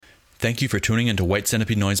Thank you for tuning into White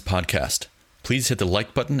Centipede Noise Podcast. Please hit the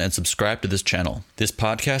like button and subscribe to this channel. This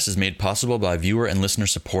podcast is made possible by viewer and listener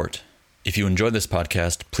support. If you enjoy this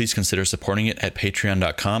podcast, please consider supporting it at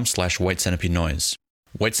patreon.com/White Centipede Noise.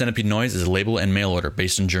 White Centipede Noise is a label and mail order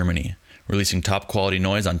based in Germany, releasing top quality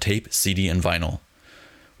noise on tape, CD, and vinyl.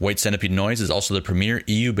 White Centipede Noise is also the premier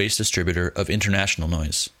EU-based distributor of international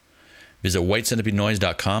noise. Visit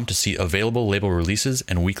whitecentipedenoise.com to see available label releases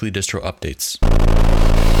and weekly distro updates.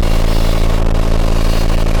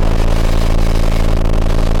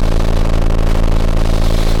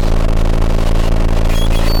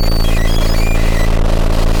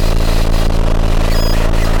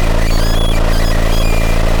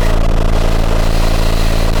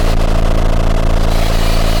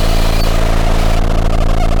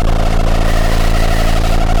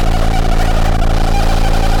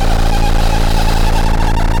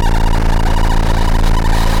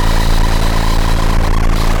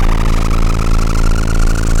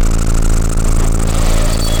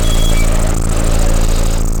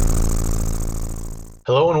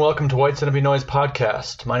 Welcome to White Centipede Noise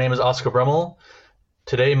Podcast. My name is Oscar Brummel.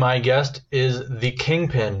 Today my guest is the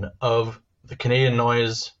kingpin of the Canadian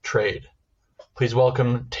noise trade. Please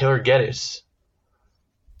welcome Taylor Geddes.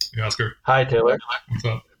 Hey, Oscar. Hi, Taylor. What's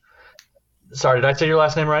up? Sorry, did I say your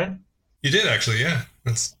last name right? You did, actually, yeah.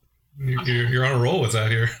 You're on a roll with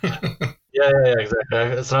that here. Yeah,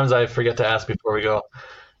 exactly. Sometimes I forget to ask before we go.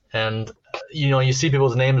 And, you see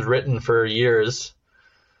people's names written for years.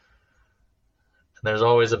 There's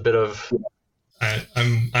always a bit of.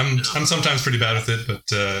 I'm sometimes pretty bad with it, but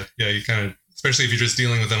yeah, you kind of, especially if you're just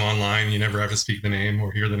dealing with them online, you never have to speak the name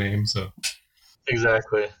or hear the name. So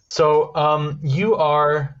exactly. So you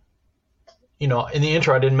are, in the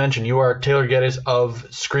intro I didn't mention, you are Taylor Geddes of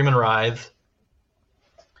Scream and Writhe,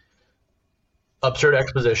 Absurd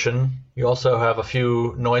Exposition. You also have a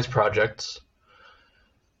few noise projects,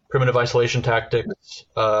 Primitive Isolation Tactics,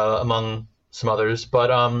 among some others,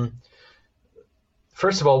 but.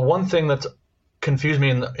 First of all, one thing that's confused me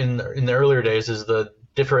in the earlier days is the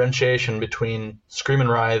differentiation between Scream and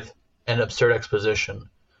Writhe and Absurd Exposition.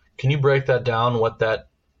 Can you break that down? What that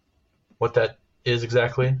is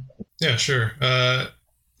exactly? Yeah, sure.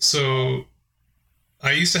 So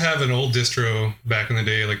I used to have an old distro back in the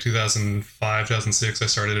day, like 2005, 2006. I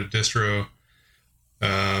started a distro,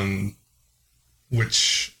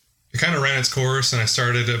 which it kind of ran its course, and I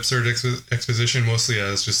started Absurd Exposition mostly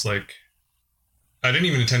as just like. I didn't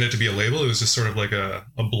even intend it to be a label. It was just sort of like a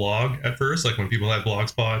blog at first, like when people had blog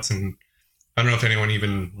spots. And I don't know if anyone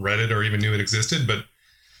even read it or even knew it existed, but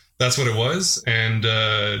that's what it was. And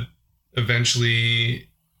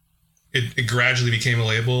eventually it gradually became a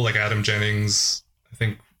label. Like Adam Jennings, I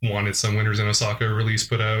think, wanted some Winters in Osaka release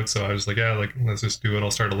put out. So I was like, yeah, let's just do it.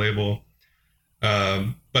 I'll start a label.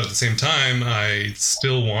 But at the same time, I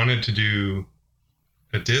still wanted to do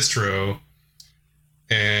a distro.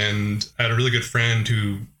 And I had a really good friend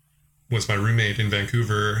who was my roommate in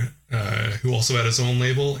Vancouver, who also had his own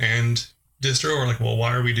label and distro. We're like, well,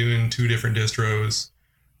 why are we doing two different distros?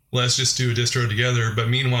 Let's just do a distro together. But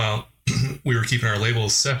meanwhile, we were keeping our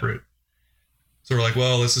labels separate. So we're like,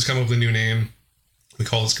 well, let's just come up with a new name. We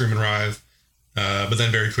call it Scream and Writhe. But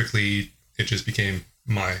then very quickly, it just became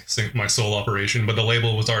my sole operation. But the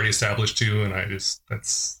label was already established too, and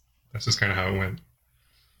that's just kind of how it went.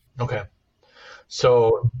 Okay.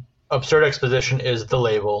 So, Absurd Exposition is the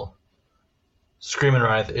label. Scream and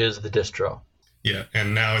Writhe is the distro. Yeah,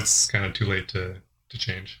 and now it's kind of too late to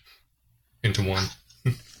change into one.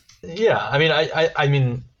 Yeah, I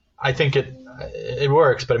think it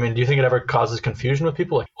works, but do you think it ever causes confusion with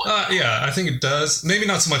people? Yeah, I think it does. Maybe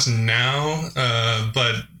not so much now,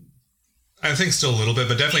 but I think still a little bit,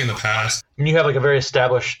 but definitely in the past. You have a very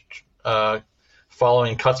established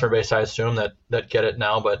following customer base, I assume, that get it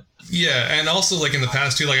now, but yeah, and also in the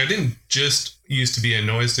past too, I didn't just used to be a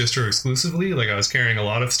noise distro exclusively. I was carrying a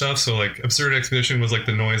lot of stuff, so Absurd Expedition was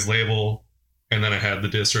the noise label, and then I had the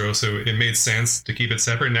distro, so it made sense to keep it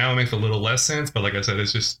separate. Now it makes a little less sense, but like I said,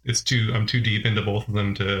 I'm too deep into both of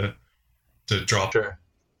them to drop. Sure.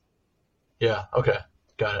 Yeah. Okay.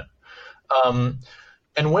 Got it.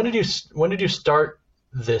 And when did you start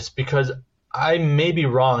this? Because I may be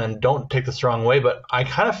wrong, and don't take this the wrong way, but I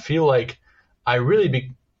kind of feel like I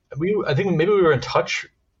think maybe we were in touch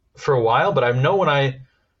for a while, but I know I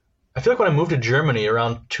feel like when I moved to Germany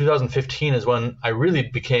around 2015 is when I really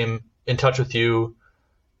became in touch with you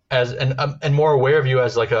and more aware of you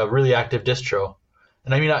as a really active distro.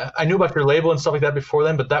 And I knew about your label and stuff like that before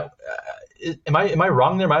then, but that am I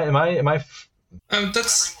wrong there? Am I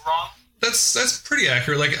that's pretty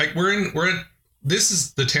accurate. We're this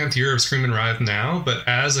is the 10th year of Scream and Writhe now, but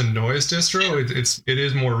as a noise distro, it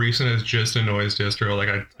is more recent as just a noise distro.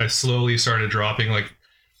 Like I slowly started dropping, like,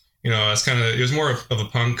 it was more of a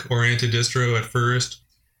punk oriented distro at first,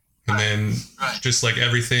 and then just like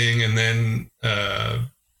everything, and then I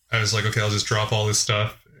was like, okay, I'll just drop all this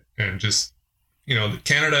stuff and just,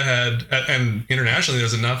 Canada had, and internationally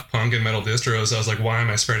there's enough punk and metal distros. So I was like, why am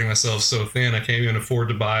I spreading myself so thin? I can't even afford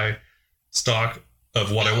to buy stock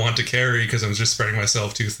of what I want to carry because I'm just spreading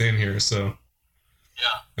myself too thin here. So,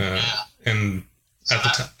 and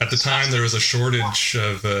at the time there was a shortage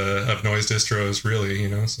of noise distros, really,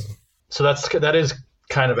 So that is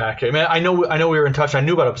kind of accurate. I mean, I know we were in touch. I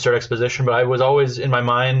knew about Absurd Exposition, but I was always in my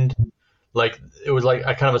mind, like it was like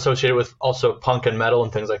I kind of associated with also punk and metal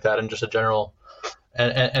and things like that, and just a general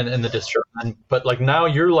and the distro. But like now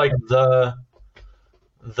you're like the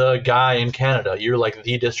guy in Canada. You're like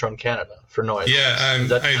the distro in Canada for noise. Yeah,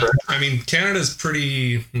 I mean, Canada's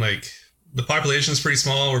pretty, like, the population's pretty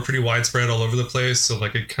small. We're pretty widespread all over the place, so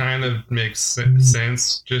like it kind of makes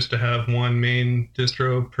sense just to have one main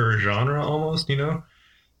distro per genre, almost,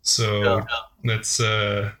 So that's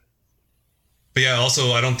but yeah,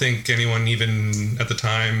 also I don't think anyone even at the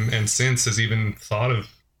time and since has even thought of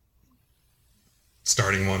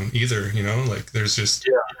starting one either. Like there's just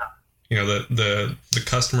the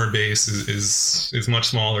customer base is much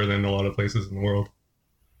smaller than a lot of places in the world.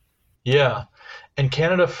 Yeah. And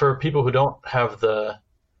Canada, for people who don't have the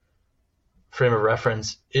frame of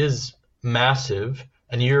reference, is massive.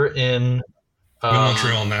 And you're in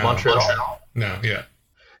Montreal now. Montreal. No, yeah.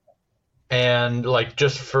 And like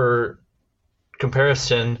just for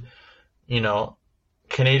comparison,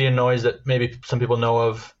 Canadian noise that maybe some people know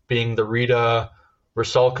of being the WRITHE,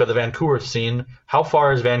 Rusalka, the Vancouver scene. How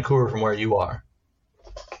far is Vancouver from where you are?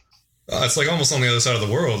 It's like almost on the other side of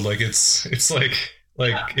the world. Like it's like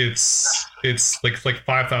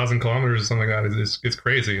 5,000 kilometers or something like that. It's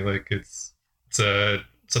crazy. Like it's a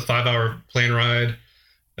 5-hour plane ride.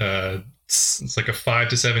 It's like a 5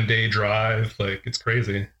 to 7 day drive. Like it's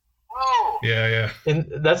crazy. Whoa. Yeah. And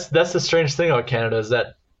that's the strange thing about Canada is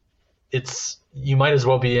that you might as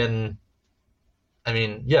well be in. I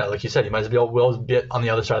mean, yeah, like you said, you might as well be on the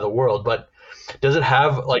other side of the world. But does it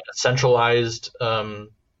have like a centralized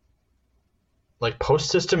like post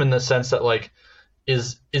system in the sense that like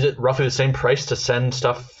is it roughly the same price to send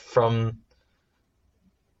stuff from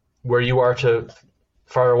where you are to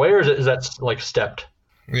far away, or is that like stepped?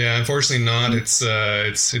 Yeah, unfortunately not. It's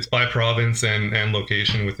by province and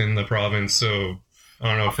location within the province. So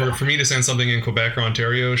I don't know. For me to send something in Quebec or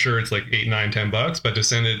Ontario, sure, it's like $8, $9, $10, but to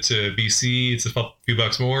send it to BC, it's a few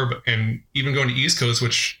bucks more. And even going to East Coast,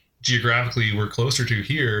 which geographically we're closer to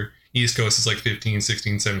here, East Coast is like $15,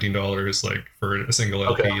 $16, $17 like for a single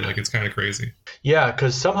LP. Okay. Like it's kind of crazy. Yeah,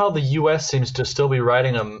 because somehow the U.S. seems to still be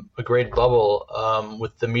riding a great bubble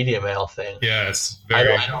with the media mail thing. Yeah, it's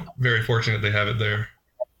very fortunate they have it there.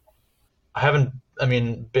 I haven't,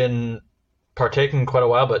 been partaking in quite a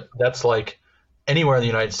while, but that's like anywhere in the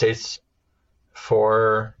United States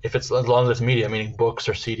for if it's as long as it's media, meaning books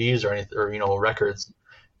or CDs or anything, or records.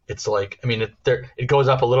 It's like it goes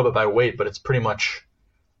up a little bit by weight, but it's pretty much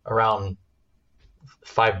around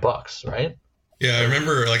 $5, right? Yeah, I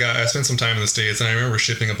remember like I spent some time in the States, and I remember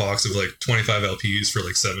shipping a box of like 25 LPs for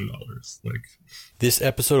like $7. Like this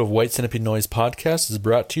episode of White Centipede Noise Podcast is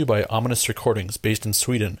brought to you by Ominous Recordings, based in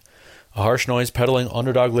Sweden, a harsh noise peddling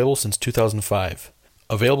underdog label since 2005.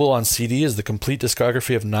 Available on CD is the complete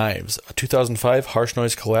discography of Knives, a 2005 harsh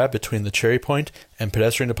noise collab between the Cherry Point and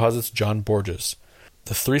Pedestrian Deposit's John Borges.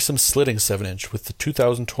 The threesome slitting 7-inch with the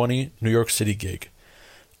 2020 New York City gig.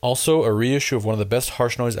 Also, a reissue of one of the best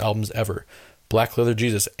harsh noise albums ever, Black Leather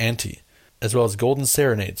Jesus Anti, as well as Golden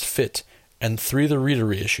Serenades Fit, and 3 of the Rita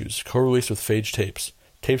reissues, co-released with Phage Tapes.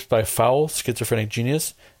 Tapes by Foul, Schizophrenic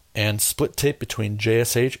Genius, and split tape between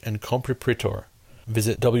JSH and Compre Pretor.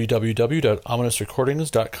 Visit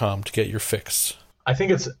www.ominousrecordings.com to get your fix. I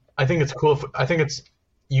think it's cool. I think it's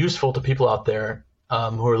useful to people out there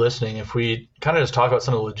who are listening if we kind of just talk about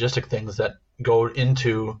some of the logistic things that go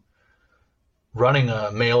into running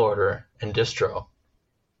a mail order and distro.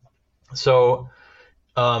 So,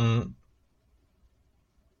 I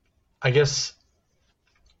guess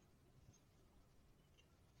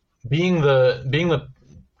being the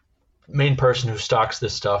main person who stocks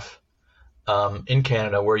this stuff in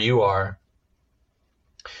Canada, where you are,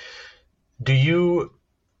 how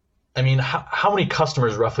many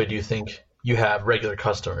customers roughly do you think you have, regular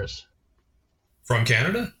customers? From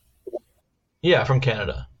Canada? Yeah, from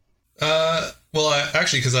Canada. Well,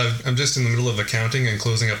 actually, because I'm just in the middle of accounting and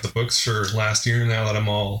closing up the books for last year now that I'm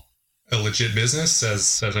all a legit business,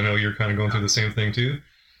 as I know you're kind of going through the same thing too.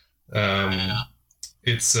 Yeah.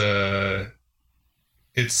 It's I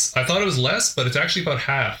thought it was less, but it's actually about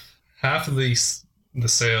half. Half of the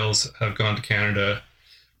sales have gone to Canada.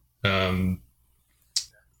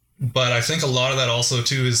 But I think a lot of that also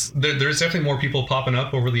too is there's definitely more people popping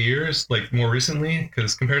up over the years, like more recently,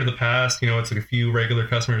 because compared to the past, it's like a few regular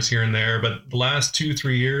customers here and there. But the last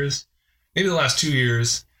 2-3 years, maybe the last 2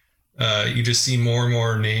 years, you just see more and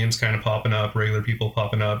more names kind of popping up, regular people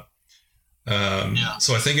popping up.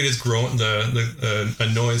 So I think it is growing.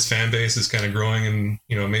 The noise fan base is kind of growing, and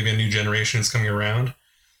maybe a new generation is coming around.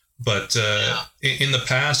 But in the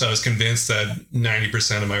past, I was convinced that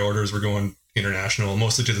 90% of my orders were going international,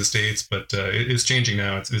 mostly to the States, but it's changing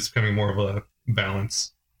now. It's becoming more of a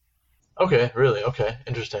balance. Okay, really? Okay,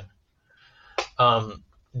 interesting.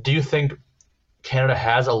 Do you think Canada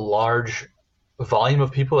has a large volume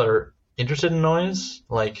of people that are interested in noise,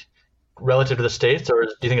 like relative to the States, or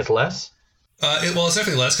do you think it's less? It's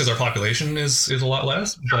definitely less because our population is a lot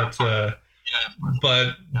less,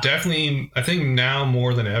 but definitely, I think now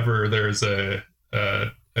more than ever, there's a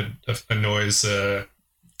noise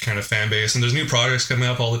kind of fan base, and there's new projects coming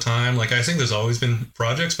up all the time. Like, I think there's always been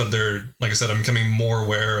projects, but they're, like I said, I'm becoming more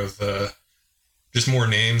aware of just more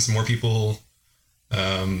names, more people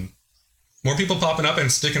popping up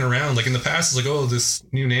and sticking around. Like in the past, it's like, oh, this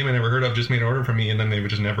new name I never heard of just made an order from me, and then they would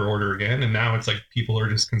just never order again. And now it's like people are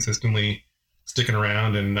just consistently sticking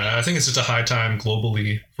around, and I think it's just a high time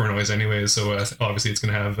globally for noise anyways. So obviously it's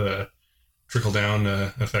going to have a trickle down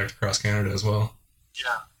effect across Canada as well.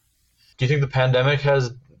 Yeah. Do you think the pandemic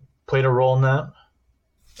has played a role in that?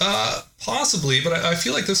 Possibly, but I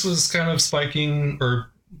feel like this was kind of spiking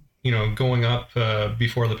or going up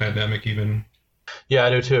before the pandemic even. Yeah,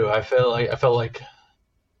 I do too. I felt like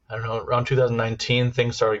I don't know, around 2019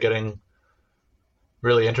 things started getting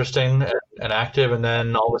really interesting and active, and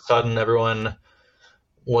then all of a sudden everyone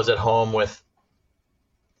was at home with,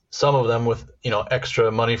 some of them with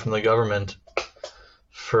extra money from the government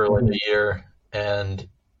for like a year, and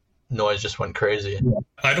noise just went crazy.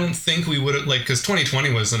 I don't think we would have, because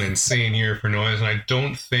 2020 was an insane year for noise, and I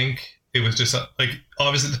don't think it was just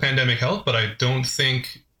obviously the pandemic helped, but I don't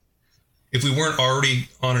think if we weren't already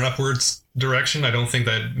on an upwards direction, I don't think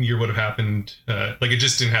that year would have happened. It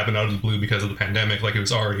just didn't happen out of the blue because of the pandemic. Like, it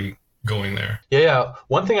was already going there. Yeah.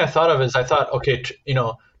 One thing I thought of is okay,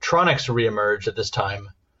 Tronics reemerged at this time,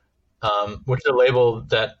 which is a label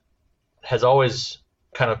that has always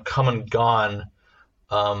kind of come and gone,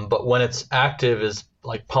 but when it's active is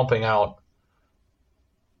like pumping out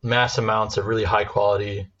mass amounts of really high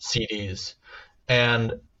quality CDs.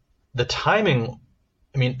 And the timing,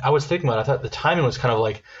 I was thinking about it, I thought the timing was kind of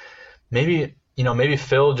like, maybe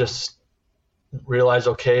Phil just realized,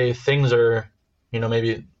 okay, things are,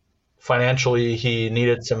 maybe financially he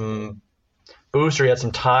needed some boost, or he had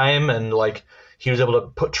some time, and like he was able to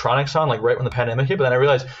put Tronics on like right when the pandemic hit. But then I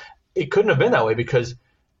realized it couldn't have been that way, because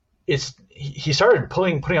he started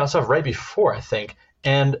putting out stuff right before, I think,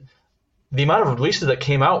 and the amount of releases that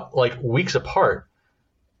came out like weeks apart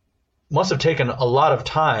must have taken a lot of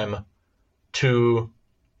time to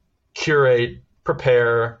curate,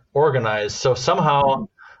 prepare, organize. So somehow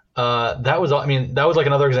that was like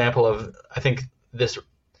another example of, I think, this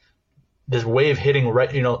wave hitting right,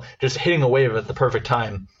 just hitting the wave at the perfect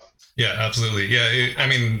time. Yeah, absolutely. Yeah,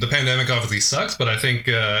 the pandemic obviously sucks, but I think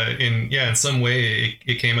in some way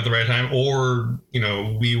it came at the right time, or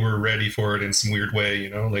we were ready for it in some weird way,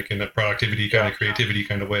 like in a productivity kind of creativity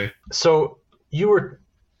kind of way. So you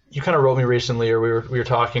kind of wrote me recently, or we were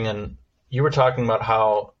talking, and you were talking about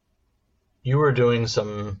how you were doing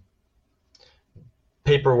some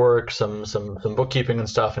paperwork, some bookkeeping and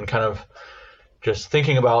stuff, and kind of just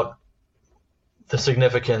thinking about the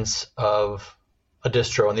significance of a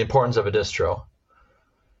distro and the importance of a distro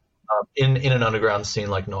in an underground scene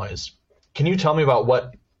like noise. Can you tell me about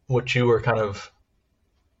what you were kind of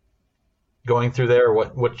going through there?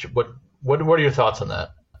 What are your thoughts on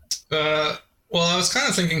that? Well, I was kind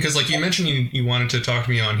of thinking, because like you mentioned you wanted to talk to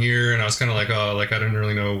me on here, and I was kind of like, oh, like I didn't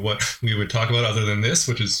really know what we would talk about other than this,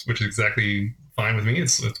 which is exactly fine with me.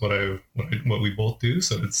 It's what we both do,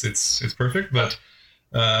 so it's perfect. But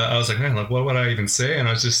I was like, man, like what would I even say? And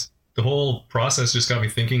I was just, the whole process just got me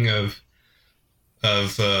thinking of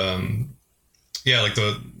like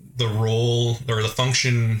the role or the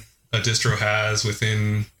function a distro has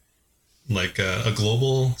within like a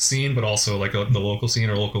global scene, but also like the local scene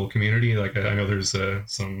or local community. Like I know there's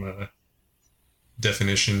some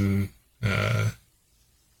definition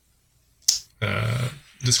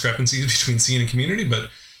discrepancies between scene and community, but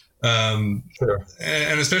Sure.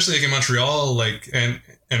 And especially like in Montreal, like and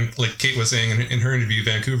like Kate was saying in her interview,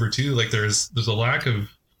 Vancouver too. Like there's a lack of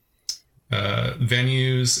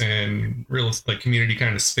venues and real like community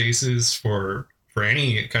kind of spaces for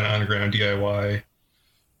any kind of underground DIY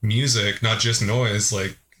music, not just noise.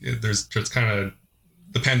 Like there's kind of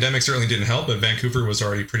the pandemic certainly didn't help, but Vancouver was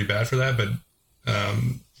already pretty bad for that. But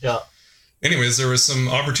Yeah. anyways, there was some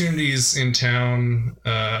opportunities in town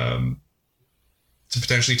to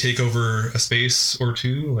potentially take over a space or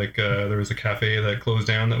two. Like there was a cafe that closed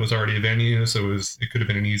down that was already a venue, so it could have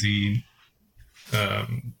been an easy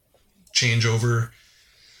changeover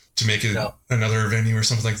to make it another venue or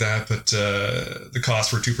something like that. But the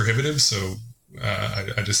costs were too prohibitive, so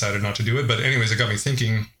I decided not to do it. But anyways, it got me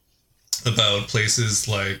thinking about places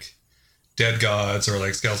like Dead Gods or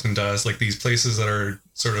like Skeleton Dust, like these places that are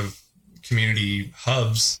sort of community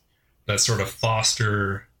hubs that sort of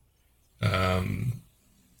foster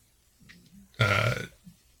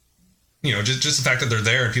just the fact that they're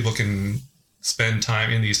there and people can spend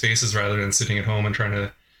time in these spaces rather than sitting at home and trying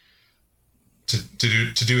to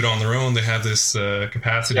do it on their own. They have this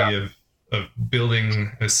capacity of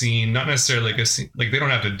building a scene, not necessarily like a scene, like they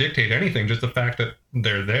don't have to dictate anything, just the fact that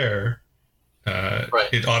they're there,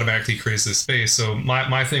 it automatically creates this space. So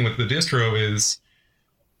my thing with the distro is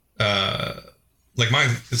like mine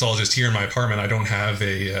is all just here in my apartment. I don't have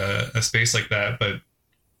a space like that, but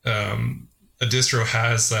a distro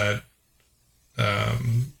has that.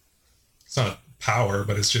 It's not power,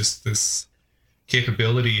 but it's just this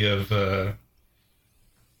capability of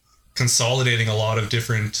consolidating a lot of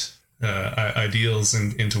different ideals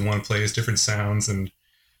into one place, different sounds, and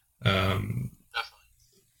I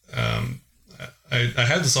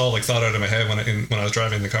had this all like thought out of my head when I was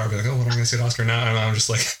driving the car, be like, oh, what am I going to say to Oscar now? And I'm just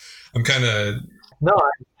like, I'm kind of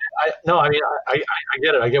I mean, I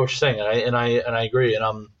get it. I get what you're saying, and I agree.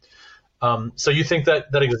 And so you think that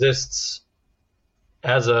exists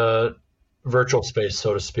as a virtual space,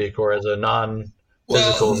 so to speak, or as a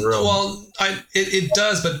non-physical room? Well, it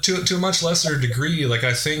does, but to a much lesser degree. Like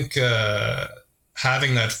I think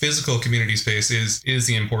having that physical community space is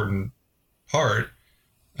the important part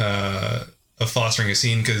of fostering a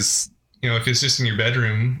scene, because if it's just in your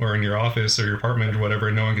bedroom or in your office or your apartment or whatever,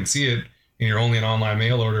 and no one can see it, and you're only an online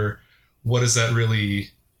mail order, what does that really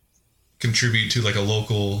contribute to like a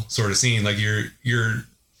local sort of scene? Like you're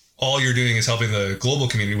all you're doing is helping the global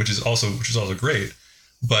community, which is also great.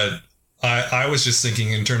 But I was just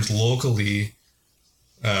thinking in terms locally.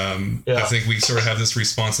 I think we sort of have this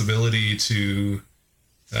responsibility to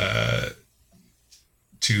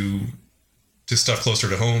stuff closer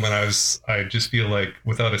to home, and I just feel like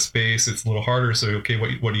without a space, it's a little harder. So okay,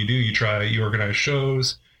 what do? You organize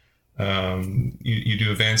shows, you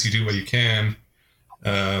do events, you do what you can,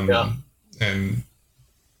 and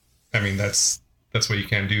I mean that's what you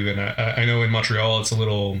can do. And I know in Montreal it's a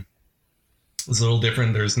little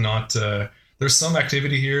different. There's not there's some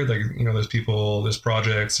activity here, like there's people, there's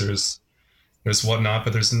projects, there's whatnot,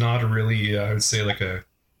 but there's not really I would say like a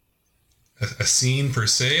scene per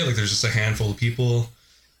se. Like there's just a handful of people.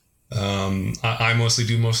 I mostly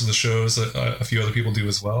do most of the shows. A few other people do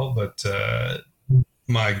as well, but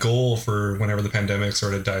my goal for whenever the pandemic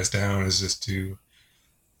sort of dies down is just to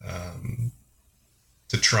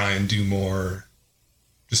try and do more.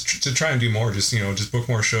 Just book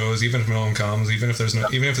more shows, even if no one comes, even if it's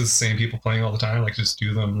the same people playing all the time, like just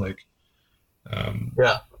do them, like, And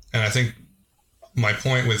I think my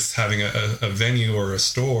point with having a venue or a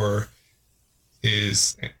store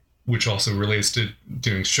is, which also relates to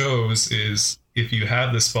doing shows, is if you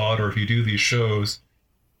have this spot or if you do these shows,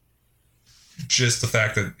 just the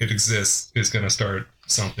fact that it exists is going to start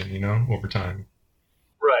something, over time.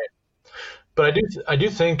 Right. But I do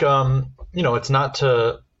think, it's not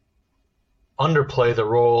to underplay the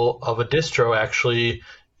role of a distro actually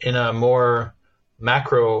in a more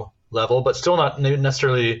macro level, but still not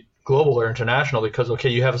necessarily global or international, because, okay,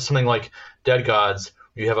 you have something like Dead Gods,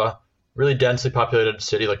 you have a really densely populated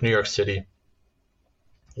city like New York City,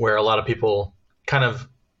 where a lot of people kind of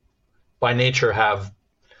by nature have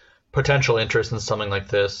potential interest in something like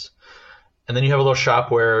this. And then you have a little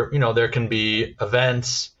shop where, there can be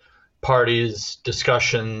events, parties,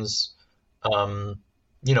 discussions,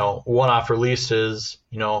 one-off releases,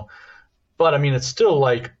 but I mean, it still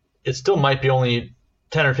might be only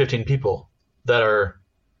 10 or 15 people that are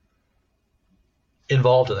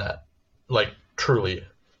involved in that, like truly.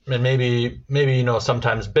 And maybe,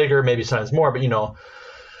 sometimes bigger, maybe sometimes more, but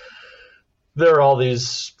there are all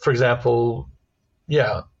these, for example,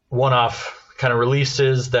 one-off kind of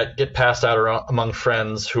releases that get passed out among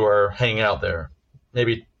friends who are hanging out there,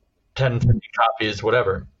 maybe 10, 50 copies,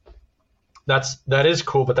 whatever. that is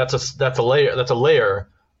cool, but that's a layer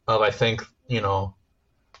of, I think,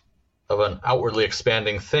 of an outwardly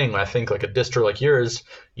expanding thing. I think like a distro like yours,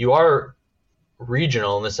 you are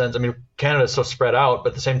regional in the sense. I mean, Canada is so spread out, but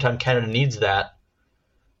at the same time, Canada needs that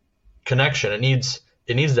connection. It needs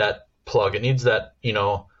that plug. It needs that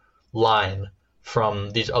line from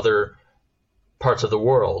these other parts of the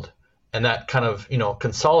world, and that kind of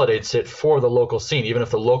consolidates it for the local scene, even if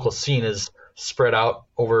the local scene is spread out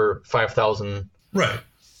over 5,000 Right.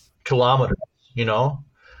 kilometers.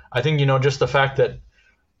 I think just the fact that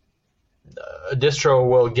a distro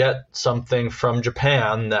will get something from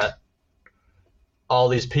Japan that all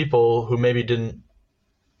these people who maybe didn't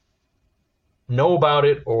know about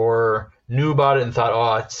it or knew about it and thought,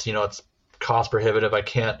 oh, it's cost prohibitive, I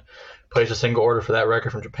can't place a single order for that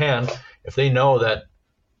record from Japan. If they know that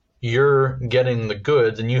you're getting the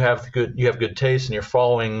goods and you have good taste and you're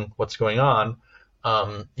following what's going on,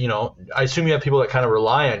 I assume you have people that kind of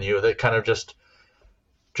rely on you, that kind of just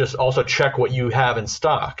also check what you have in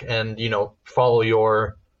stock and follow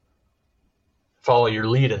your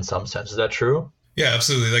lead in some sense. Is that true? Yeah,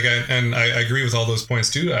 absolutely. I agree with all those points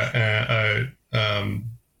too.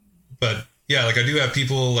 But yeah, I do have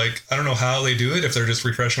people, I don't know how they do it, if they're just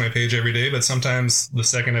refreshing my page every day, but sometimes the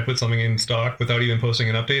second I put something in stock without even posting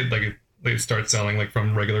an update, it starts selling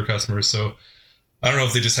from regular customers. So I don't know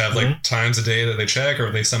if they just have times a day that they check, or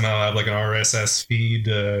if they somehow have an RSS feed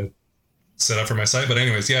set up for my site. But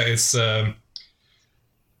anyways, yeah, it's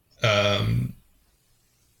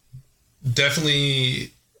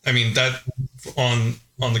definitely, I mean, that on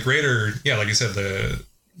the greater, yeah, like you said, the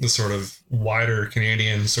sort of wider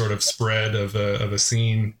Canadian sort of spread of a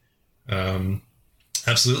scene,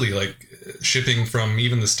 absolutely, shipping from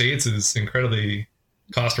even the States is incredibly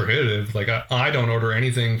cost prohibitive. I don't order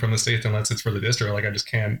anything from the States unless it's for the distro. I just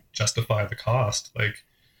can't justify the cost.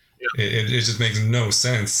 It just makes no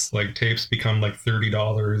sense. Tapes become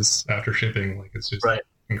 $30 after shipping. It's just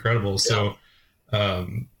incredible. Yeah. So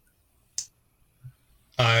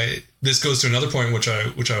this goes to another point which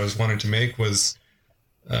I was wanting to make was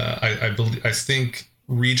I think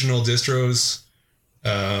regional distros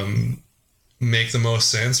make the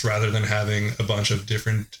most sense rather than having a bunch of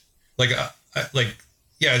different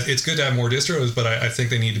yeah, it's good to have more distros, but I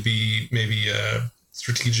think they need to be maybe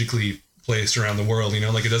strategically placed around the world.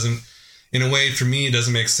 It doesn't, in a way, for me, it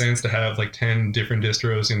doesn't make sense to have 10 different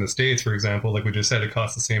distros in the States, for example. We just said, it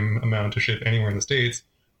costs the same amount to ship anywhere in the States.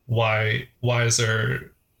 Why is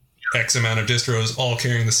there X amount of distros all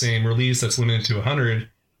carrying the same release that's limited to 100,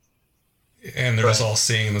 and they're just all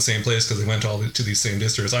staying in the same place because they went all to these same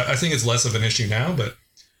distros? I think it's less of an issue now, but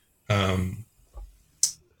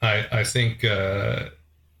I think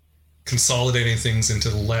consolidating things into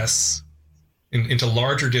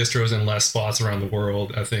larger distros and less spots around the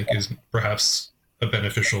world, I think, is perhaps a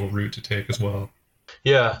beneficial route to take as well.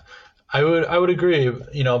 Yeah, I would agree.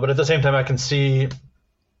 But at the same time, I can see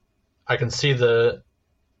the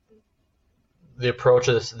approach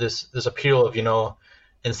of this appeal of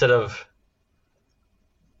instead of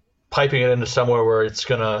piping it into somewhere where it's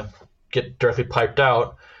gonna get directly piped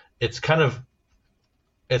out, it's kind of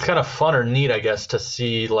fun or neat, I guess, to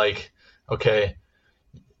see okay,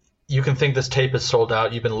 you can think this tape is sold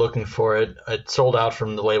out. You've been looking for it. It sold out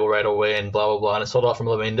from the label right away, and blah blah blah, and it sold out from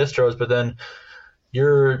the main distros. But then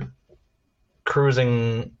you're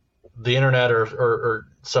cruising the internet or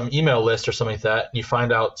some email list or something like that, and you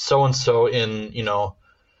find out so and so in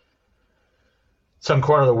some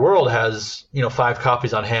corner of the world has 5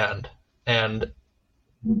 copies on hand, and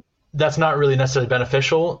that's not really necessarily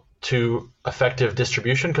beneficial to effective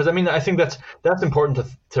distribution. Because I think that's important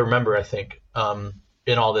to remember. I think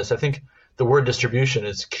in all this, I think the word distribution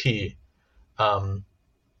is key,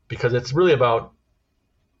 because it's really about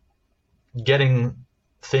getting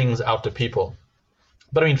things out to people.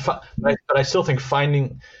 But I still think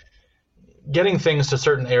getting things to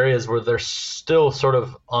certain areas where they're still sort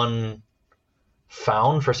of unfound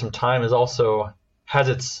for some time has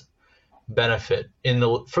its benefit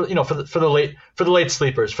for the late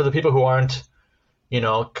sleepers, for the people who aren't,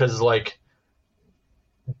 because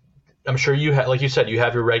I'm sure you have, like you said, you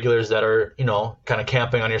have your regulars that are kind of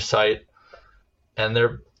camping on your site, and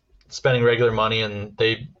they're spending regular money, and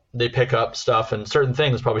they pick up stuff, and certain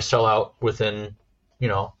things probably sell out within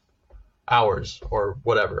hours or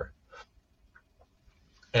whatever.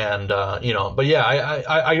 And but yeah,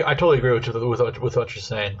 I totally agree with what you're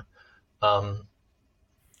saying.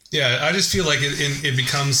 Yeah, I just feel like it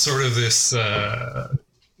becomes sort of this,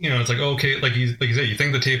 it's okay, like you said, you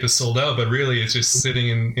think the tape is sold out, but really it's just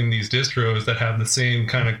sitting in these distros that have the same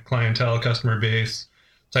kind of clientele, customer base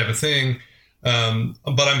type of thing.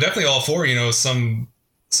 But I'm definitely all for,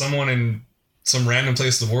 someone in some random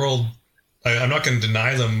place of the world. I'm not going to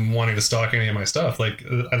deny them wanting to stock any of my stuff. Like,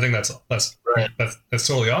 I think that's Right. that's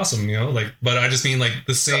totally awesome, like, but I just mean like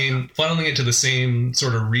the same, funneling it to the same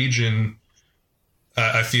sort of region.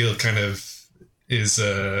 I feel kind of is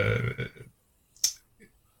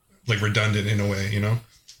like redundant in a way.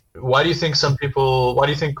 Why do you think so many people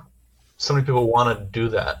want to do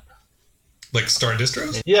that? Like start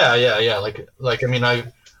distros. Yeah. Like I mean, a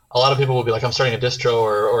lot of people will be like, I'm starting a distro,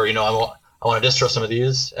 or I want to distro some of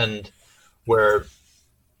these, and where,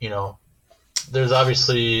 there's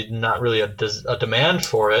obviously not really a demand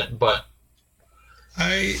for it, but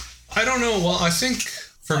I don't know. Well, I think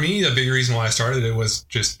for me, the big reason why I started it was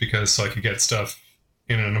just because so I could get stuff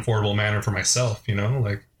in an affordable manner for myself.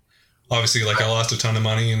 Like obviously, like I lost a ton of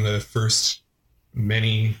money in the first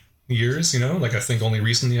many years. Like I think only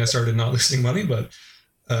recently I started not losing money, but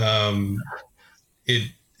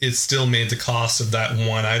it still made the cost of that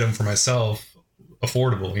one item for myself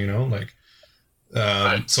affordable. Like.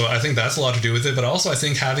 Right. So I think that's a lot to do with it, but also I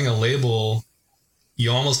think having a label,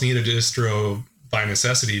 you almost need a distro by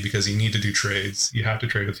necessity because you need to do trades. You have to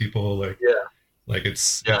trade with people. Like, Yeah. like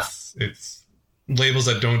it's labels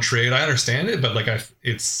that don't trade. I understand it, but like I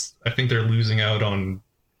think they're losing out on,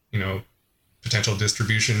 potential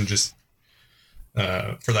distribution just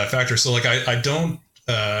for that factor. So like I don't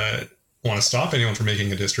want to stop anyone from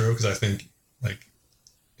making a distro because I think like.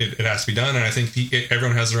 It has to be done, and I think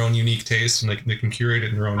everyone has their own unique taste, and they can curate it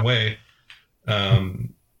in their own way.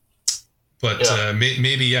 But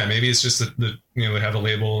maybe it's just that they have a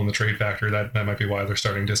label and the trade factor that might be why they're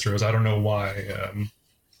starting distros. I don't know why.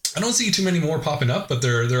 I don't see too many more popping up, but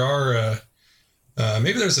there are.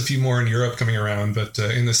 Maybe there's a few more in Europe coming around, but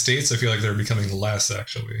in the States, I feel like they're becoming less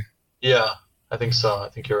actually. Yeah, I think so. I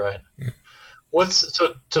think you're right. Yeah.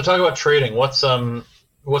 So talk about trading. What's the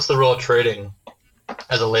role of trading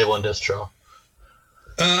as a label and distro?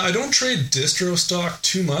 I don't trade distro stock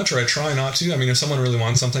too much, or I try not to. I mean, if someone really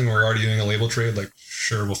wants something, we're already doing a label trade. Like,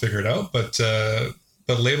 sure, we'll figure it out. But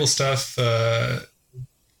label stuff,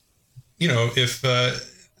 if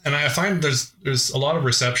and I find there's a lot of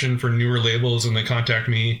reception for newer labels when they contact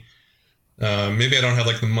me. Maybe I don't have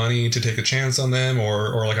like the money to take a chance on them,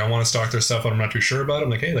 or like I want to stock their stuff, but I'm not too sure about it. I'm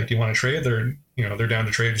like, hey, like, do you want to trade? They're down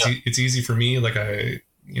to trade. Yeah. It's easy for me. Like I've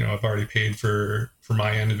already paid for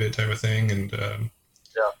my end of it, type of thing. And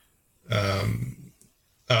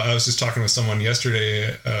I was just talking with someone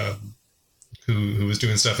yesterday who was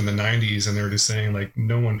doing stuff in the 90s, and they were just saying like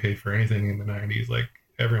no one paid for anything in the 90s. Like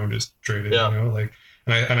everyone just traded, like,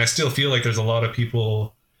 and I still feel like there's a lot of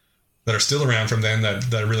people that are still around from then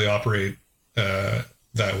that really operate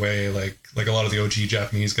that way. Like a lot of the OG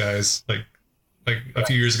Japanese guys, like a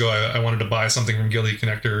few years ago, I wanted to buy something from Gilly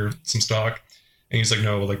Connector, some stock. And he's like,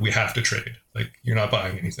 no, like we have to trade. Like you're not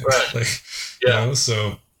buying anything. Right. Like,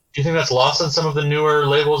 so. Do you think that's lost on some of the newer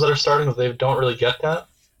labels that are starting, that they don't really get that?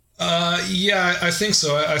 Yeah, I think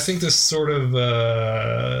so. I think this sort of,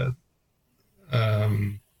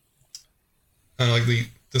 like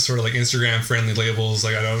the sort of like Instagram friendly labels.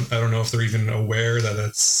 Like I don't know if they're even aware that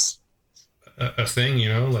that's a thing.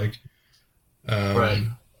 Like. Right.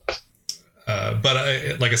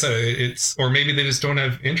 But like I said, it's, or maybe they just don't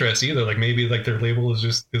have interest either. Like maybe like their label is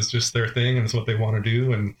just their thing and it's what they want to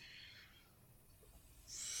do, and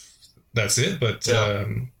that's it. But I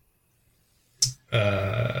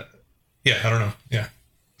don't know.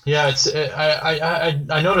 Yeah, it's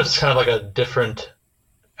I noticed kind of like a different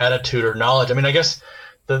attitude or knowledge. I mean, I guess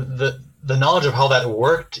the knowledge of how that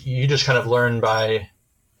worked, you just kind of learn by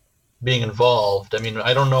being involved. I mean,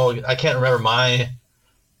 I don't know. I can't remember my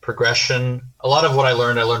progression. A lot of what I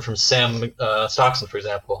learned from Sam Stockson, for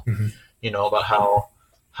example. Mm-hmm. About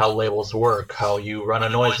how labels work, how you run a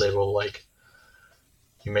noise label. Like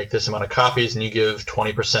you make this amount of copies and you give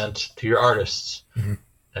 20% to your artists, mm-hmm.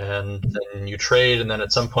 and then you trade. And then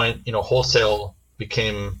at some point, wholesale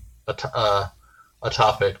became a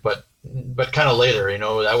topic, but kind of later.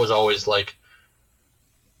 That was always like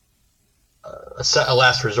a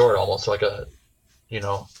last resort, almost like a.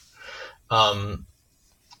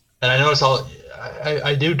 And I notice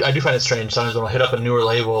I do find it strange sometimes when I'll hit up a newer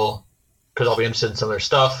label because I'll be interested in some of their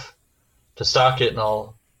stuff to stock it, and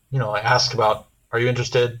I'll, I ask about, are you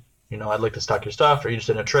interested? I'd like to stock your stuff. Are you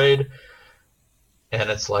interested in a trade? And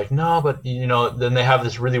it's like, no, but then they have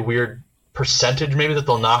this really weird percentage maybe that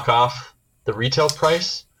they'll knock off the retail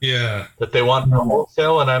price. Yeah. That they want from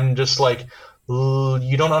wholesale, and I'm just like,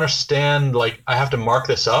 you don't understand. Like I have to mark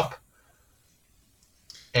this up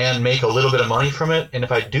and make a little bit of money from it, and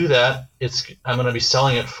if I do that, I'm going to be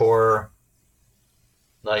selling it for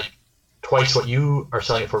like twice what you are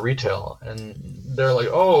selling it for retail, and they're like,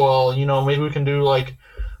 oh well, maybe we can do like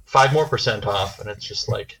 5% more off, and it's just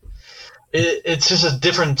like it's just a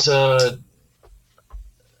different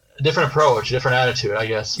approach, different attitude, I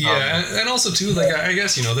guess. Yeah, and also too, like I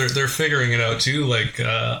guess they're figuring it out too. Like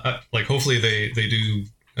hopefully they do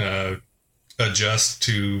adjust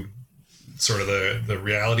to sort of the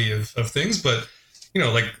reality of things, but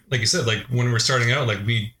like you said, like when we were starting out, like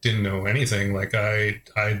we didn't know anything. Like I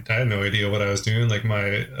had no idea what I was doing. Like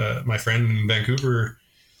my friend in Vancouver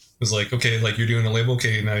was like, okay, like you're doing a label,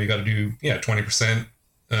 okay, now you got to do 20%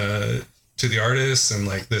 to the artist and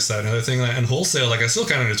like this, that, and other thing. And wholesale, like I still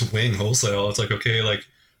kind of just wing wholesale. It's like, okay, like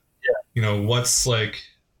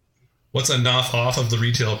what's enough off of the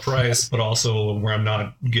retail price, but also where I'm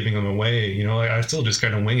not giving them away. I still just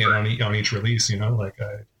kind of wing it on each release.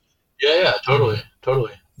 Yeah, totally.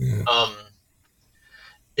 Yeah.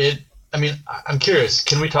 I mean, I'm curious.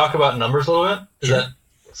 Can we talk about numbers a little bit? Is Sure. that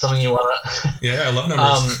something you want to? Yeah, I love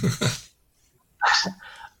numbers.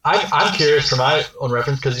 I'm curious for my own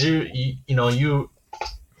reference, because you do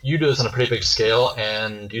this on a pretty big scale,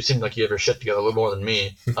 and you seem like you have your shit together a little more than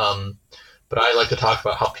me. But I like to talk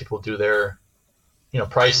about how people do their,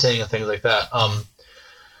 pricing and things like that. And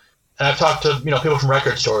I've talked to people from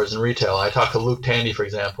record stores and retail. I talked to Luke Tandy, for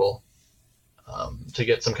example, to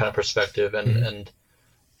get some kind of perspective. And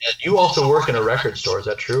you also work in a record store. Is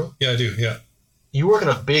that true? Yeah, I do. Yeah. You work in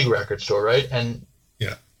a big record store, right? And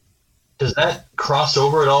yeah. Does that cross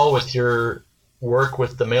over at all with your work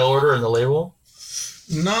with the mail order and the label?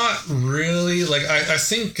 Not really. Like I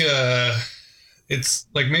think it's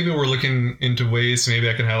like maybe we're looking into ways maybe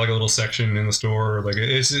I can have like a little section in the store. Like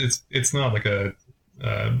it's not like a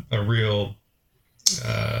real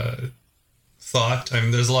thought. I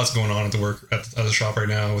mean, there's lots going on at the shop right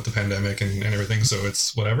now with the pandemic and everything, so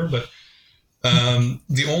it's whatever. But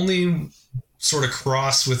the only sort of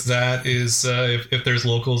cross with that is if there's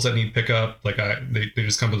locals that need pickup, like they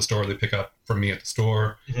just come to the store, they pick up from me at the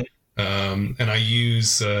store. Mm-hmm. And I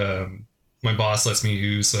use my boss lets me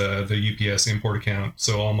use the UPS import account,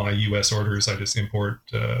 so all my US orders I just import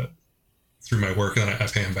through my work, and then I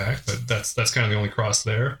pay them back. But that's kind of the only cross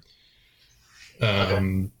there.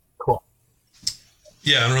 Okay. Cool.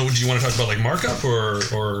 Yeah, I don't know. Would you want to talk about like markup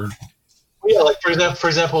or? Yeah, like for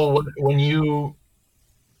example, when you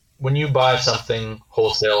buy something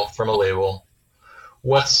wholesale from a label,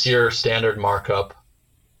 what's your standard markup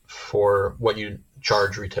for what you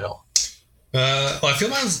charge retail? Well, I feel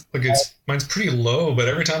mine's pretty low, but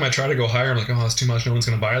every time I try to go higher, I'm like, oh, it's too much. No one's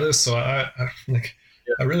going to buy this. So I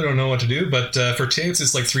really don't know what to do. But for tapes,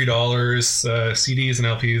 it's like $3. CDs and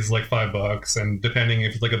LPs like $5, and depending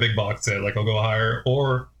if it's like a big box set, like I'll go higher.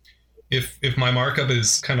 Or if my markup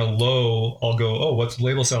is kind of low, I'll go, oh, what's the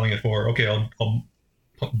label selling it for? Okay, I'll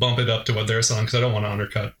bump it up to what they're selling, because I don't want to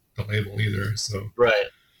undercut the label either. So right,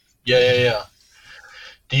 yeah.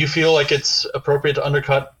 Do you feel like it's appropriate to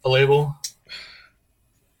undercut a label?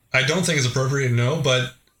 I don't think it's appropriate, no.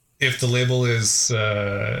 But if the label is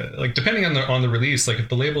like, depending on the release, like if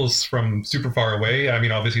the label's from super far away, I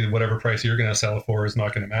mean, obviously whatever price you're going to sell it for is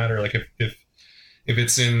not going to matter. Like if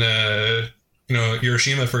it's in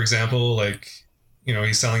Hiroshima, for example, like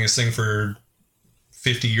he's selling his thing for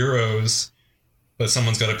 €50. But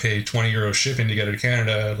someone's got to pay €20 shipping to get it to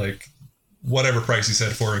Canada. Like whatever price he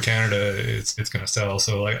said for in Canada, it's going to sell.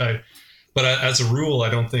 So but as a rule, I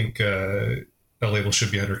don't think a label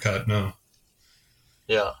should be undercut. No.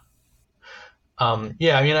 Yeah.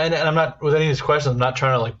 Yeah. I mean, and I'm not, with any of these questions, I'm not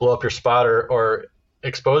trying to like blow up your spot or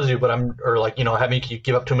expose you, but have me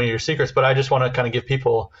give up too many of your secrets. But I just want to kind of give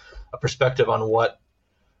people a perspective on what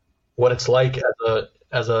it's like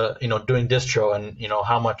as a doing distro, and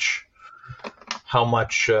how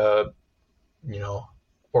much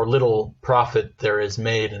or little profit there is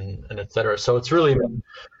made, and et cetera. So it's really,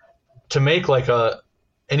 to make like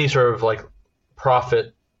any sort of like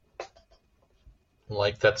profit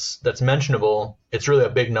like that's mentionable, it's really a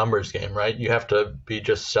big numbers game, right? You have to be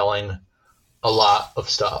just selling a lot of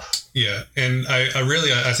stuff. Yeah, and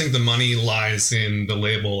I think the money lies in the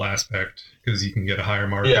label aspect, because you can get a higher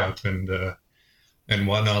markup and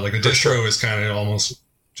whatnot. Like the distro is kind of almost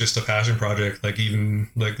just a passion project. Like even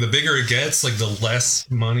like the bigger it gets, like the less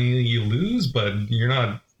money you lose, but you're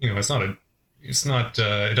not,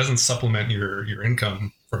 it doesn't supplement your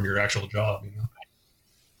income from your actual job,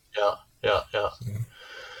 Yeah.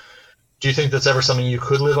 Do you think that's ever something you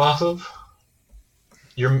could live off of?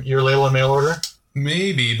 Your label and mail order?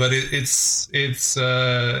 Maybe, but it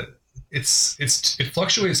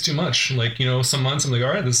fluctuates too much. Like, some months I'm like, all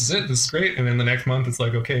right, this is it, this is great, and then the next month it's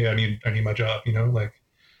like, okay, I need my job, like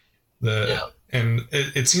And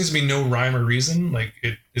it seems to be no rhyme or reason. Like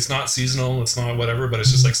it's not seasonal, it's not whatever, but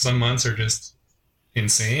it's just like some months are just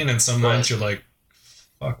insane, and some months you're like,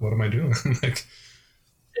 fuck, what am I doing? Like,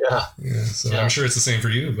 so I'm sure it's the same for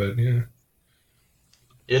you, but yeah.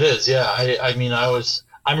 It is, yeah. I mean,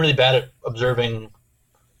 I'm really bad at observing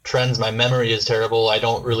trends. My memory is terrible. I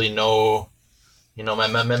don't really know,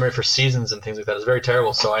 my memory for seasons and things like that is very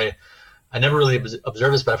terrible. So I never really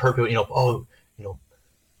observe this, but I've heard people,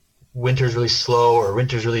 winter's really slow, or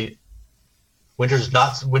winter's great,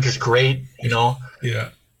 Yeah.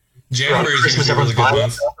 January is usually a really good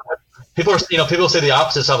month. People say the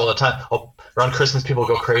opposite stuff all the time. Oh, around Christmas, people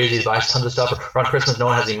go crazy, buy tons of stuff. Or around Christmas, no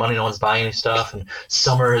one has any money, no one's buying any stuff. And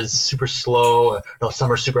summer is super slow.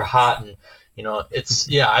 Summer's super hot. And,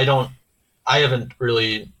 I haven't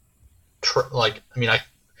really,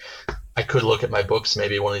 I could look at my books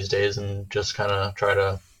maybe one of these days and just kind of try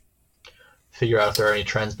to figure out if there are any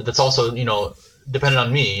trends. But that's also, dependent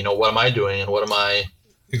on me. What am I doing and what am I...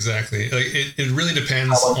 Exactly. Like it really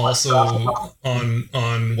depends also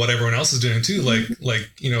on what everyone else is doing too. Like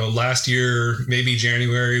last year, maybe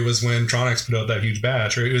January was when Tronics put out that huge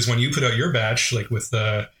batch, or it was when you put out your batch, like with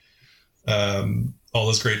all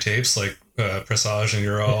those great tapes, like Presage and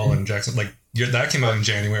Ural and Jackson, like that came out in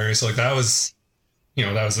January. So like that was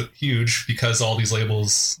huge because all these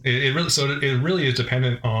labels, it really is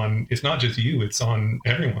dependent on, it's not just you, it's on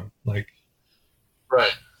everyone. Like,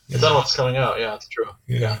 right. It's on what's coming out. Yeah, it's true.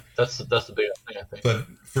 Yeah. That's the biggest thing, I think. But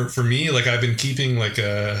for me, like I've been keeping like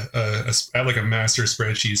I have like a master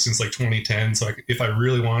spreadsheet since like 2010. So like if I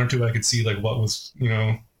really wanted to, I could see like what was,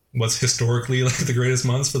 what's historically like the greatest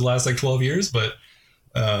months for the last like 12 years. But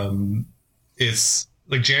it's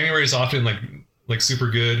like January is often like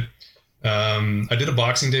super good. I did a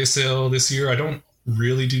Boxing Day sale this year. I don't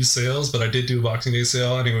really do sales, but I did do a Boxing Day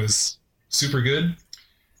sale and it was super good.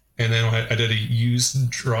 And then I did a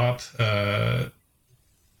used drop the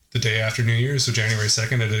day after New Year's, so January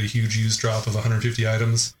 2nd, I did a huge used drop of 150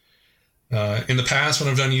 items. In the past, when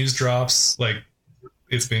I've done used drops, like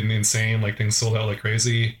it's been insane, like things sold out like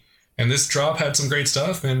crazy. And this drop had some great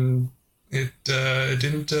stuff, and it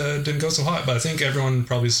didn't go so hot. But I think everyone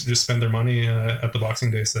probably just spent their money at the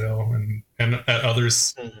Boxing Day sale and at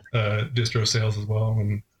others distro sales as well.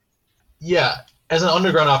 And yeah. As an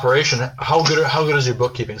underground operation, how good is your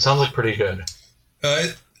bookkeeping? Sounds like pretty good.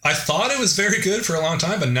 I thought it was very good for a long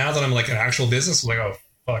time, but now that I'm like an actual business, I'm like, oh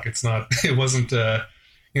fuck, it's not. It wasn't.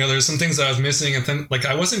 There's some things that I was missing, and then like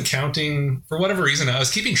I wasn't counting for whatever reason. I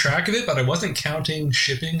was keeping track of it, but I wasn't counting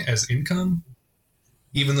shipping as income,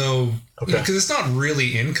 even though because it's not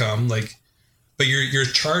really income. Like, but you're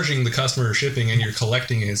charging the customer shipping and you're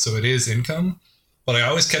collecting it, so it is income. But I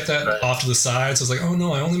always kept that off to the side. So I was like, oh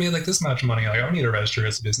no, I only made like this much money. Like, I don't need to register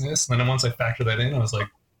as a business. And then once I factored that in, I was like,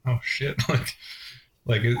 oh shit.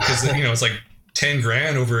 like, because it's like 10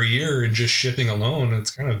 grand over a year in just shipping alone.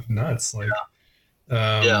 It's kind of nuts. Like,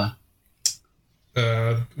 what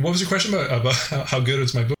was your question about how good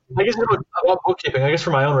is my book? I guess about bookkeeping. I guess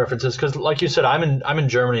for my own references, because like you said, I'm in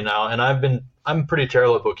Germany now, and I'm pretty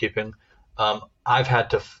terrible at bookkeeping. I've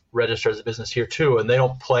had to register as a business here too, and they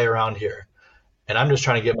don't play around here. And I'm just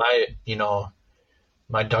trying to get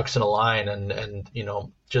my ducks in a line, and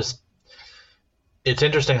just it's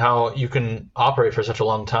interesting how you can operate for such a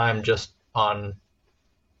long time just on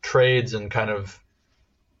trades and kind of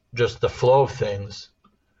just the flow of things.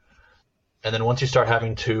 And then once you start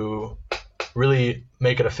having to really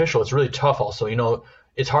make it official, it's really tough also.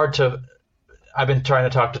 It's hard to, I've been trying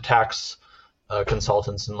to talk to tax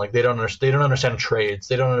consultants, and like they don't understand trades.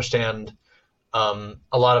 They don't understand a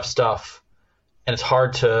lot of stuff. And it's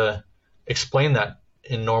hard to explain that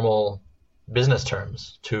in normal business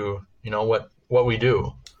terms to, what we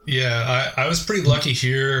do. Yeah, I was pretty lucky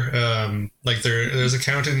here. Like there's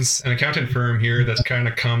an accountant firm here that kind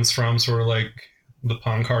of comes from sort of like the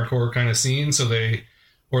punk hardcore kind of scene. So they're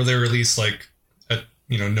at least like,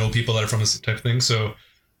 know people that are from this type of thing. So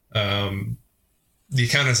the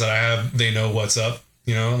accountants that I have, they know what's up.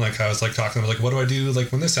 Like I was like talking to them, like, what do I do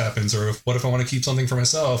like when this happens? Or what if I want to keep something for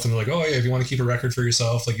myself? And they're like, oh yeah, if you want to keep a record for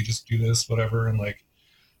yourself, like you just do this, whatever. And like,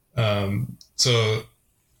 so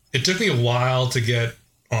it took me a while to get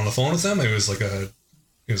on the phone with them. It was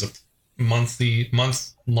a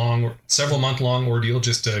several month long ordeal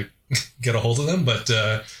just to get a hold of them. But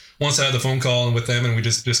once I had the phone call with them and we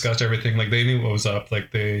just discussed everything, like they knew what was up. Like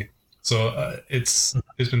it's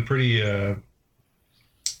been pretty,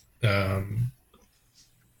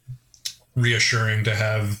 reassuring to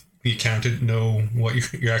have the accountant know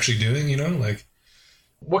what you're actually doing, like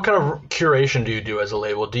what kind of curation do you do as a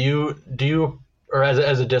label? Do you or as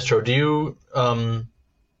a distro, do you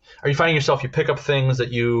are you finding yourself, you pick up things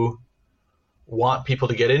that you want people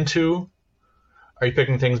to get into? Are you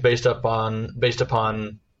picking things based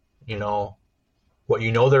upon, you know, what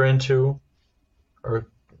you know they're into? Or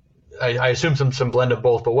I assume some blend of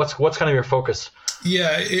both, but what's kind of your focus?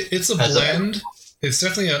 Yeah, it's a blend. It's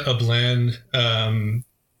definitely a blend. And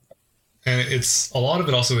it's a lot of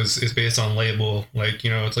it also is based on label. Like,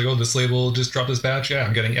 you know, it's like, oh, this label just dropped this batch. Yeah,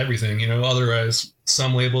 I'm getting everything, you know. Otherwise,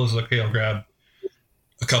 some labels like, okay, I'll grab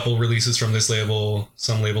a couple releases from this label.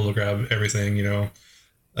 Some label will grab everything, you know.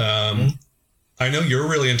 I know you're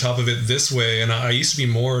really on top of it this way, and I used to be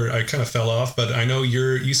more. I kind of fell off, but I know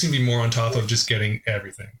you seem to be more on top of just getting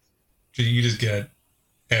everything. You just get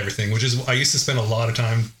everything, which is I used to spend a lot of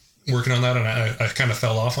time working on that, and I kind of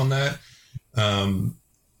fell off on that.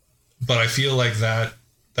 But I feel like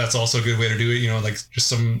that's also a good way to do it. You know, like just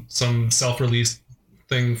some self-release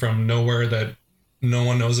thing from nowhere that no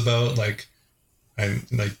one knows about. Like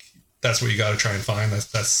that's what you got to try and find.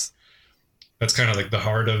 That's kind of like the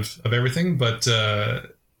heart of everything. But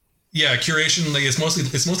yeah, curation, like it's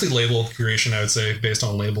mostly label curation, I would say, based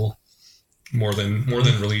on label more than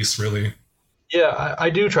release, really. Yeah, I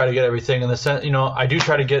do try to get everything in the sense, you know, I do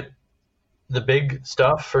try to get the big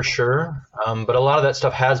stuff for sure. But a lot of that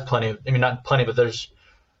stuff has plenty. I mean, not plenty, but there's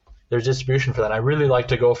distribution for that. I really like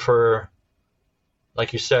to go for,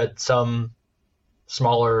 like you said, some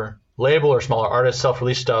smaller label or smaller artist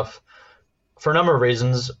self-release stuff for a number of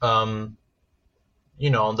reasons. You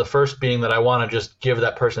know, the first being that I want to just give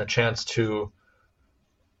that person a chance to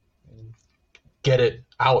get it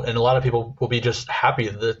out. And a lot of people will be just happy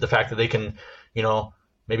the fact that they can, you know,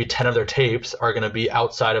 maybe 10 of their tapes are going to be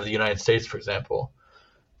outside of the United States, for example,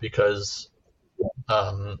 because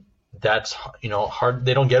that's, you know, hard.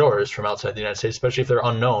 They don't get orders from outside the United States, especially if they're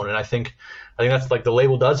unknown. And I think that's like the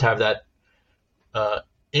label does have that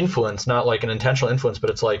influence, not like an intentional influence, but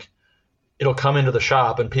it's like it'll come into the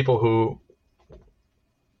shop and people who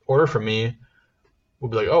order from me will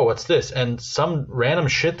be like, oh, what's this? And some random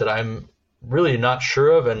shit that I'm really not sure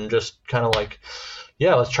of and just kind of like,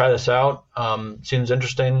 yeah, let's try this out. Seems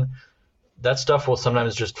interesting. That stuff will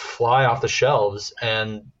sometimes just fly off the shelves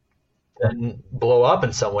and blow up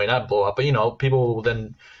in some way. Not blow up, but you know, people will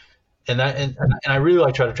then and I really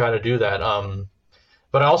like try to do that.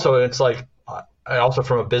 But also it's like I also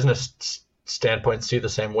from a business standpoint see it the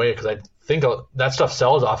same way because I think that stuff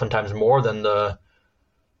sells oftentimes more than the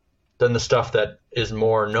stuff that is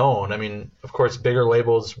more known. I mean, of course, bigger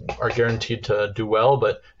labels are guaranteed to do well,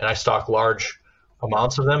 and I stock large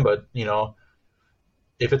amounts of them. But you know,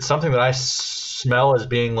 if it's something that I smell as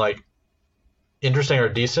being like interesting or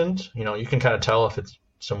decent, you know, you can kind of tell if it's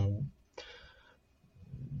some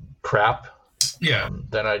crap. Yeah.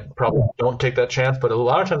 Then I probably don't take that chance. But a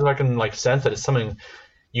lot of times, if I can like sense that it's something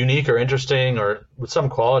unique or interesting or with some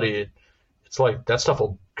quality, it's like that stuff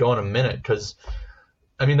will go in a minute because.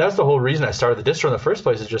 I mean, that's the whole reason I started the distro in the first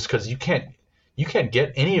place is just because you can't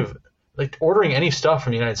get any of like ordering any stuff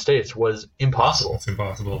from the United States was impossible. It's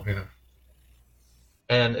impossible, yeah.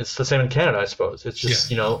 And it's the same in Canada, I suppose. It's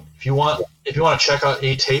just, you know, if you want to check out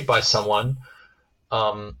a tape by someone,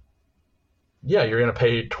 yeah, you're gonna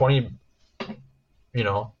pay $25,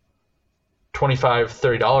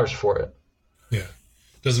 $30 for it. Yeah,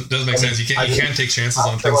 doesn't make sense. You can't take chances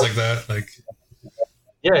on things like that, like.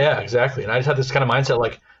 Yeah, exactly. And I just had this kind of mindset,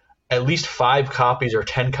 like at least 5 copies or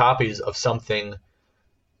 10 copies of something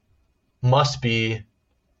must be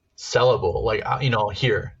sellable, like, you know,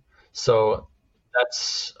 here. So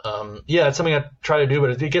that's, it's something I try to do,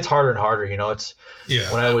 but it gets harder and harder, you know,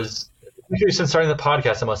 when I was, since starting the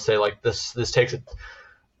podcast, I must say like this takes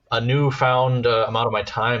a newfound amount of my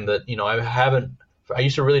time that, you know, I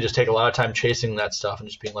used to really just take a lot of time chasing that stuff and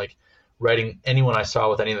just being like writing anyone I saw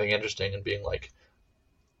with anything interesting and being like,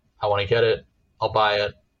 I want to get it. I'll buy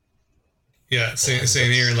it. Yeah,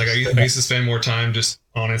 same here. And like I used to spend more time just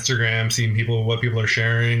on Instagram, seeing what people are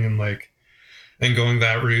sharing, and going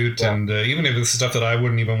that route. Yeah. And even if it's stuff that I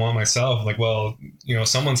wouldn't even want myself, like, well, you know,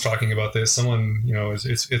 someone's talking about this. Someone, you know,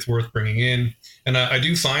 it's worth bringing in. And I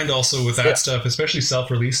do find also with that stuff, especially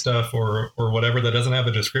self-release stuff or whatever that doesn't have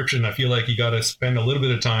a description, I feel like you got to spend a little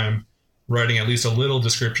bit of time writing at least a little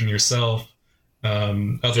description yourself.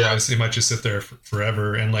 Otherwise it might just sit there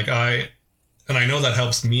forever. And like I know that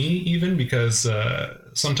helps me even because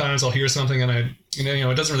sometimes I'll hear something and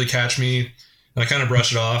it doesn't really catch me and I kind of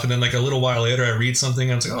brush it off, and then like a little while later I read something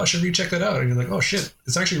and I'm like, oh, I should recheck that out, and you're like, oh shit,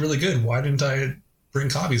 it's actually really good, why didn't I bring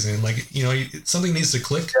copies in? Like, you know, something needs to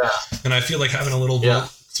click. And I feel like having a little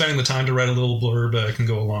spending the time to write a little blurb can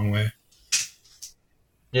go a long way.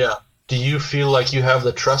 Yeah, do you feel like you have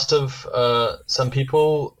the trust of some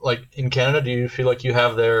people like in Canada? Do you feel like you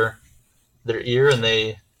have their ear and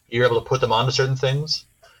you're able to put them onto certain things?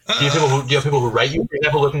 Do you have people who write you, for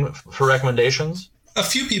example, looking for recommendations? A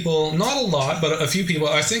few people, not a lot, but a few people.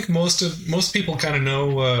 I think most people kind of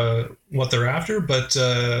know what they're after. But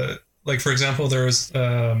like for example, there's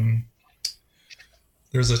a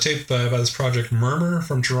tape by this project Murmur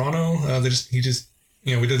from Toronto.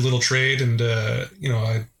 We did a little trade, and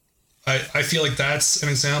I feel like that's an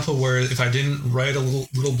example where if I didn't write a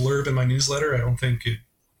little blurb in my newsletter, I don't think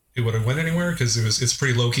it would have went anywhere, because it's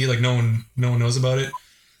pretty low key. Like no one knows about it.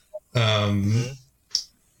 And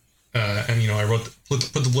I put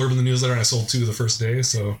the blurb in the newsletter, and I sold 2 the first day.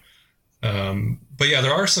 So, but yeah,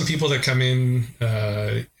 there are some people that come in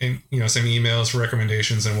and send me emails for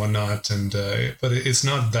recommendations and whatnot, and but it's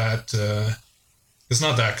not that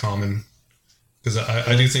common, because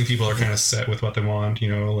I do think people are kind of set with what they want.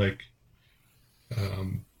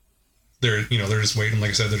 They're just waiting. Like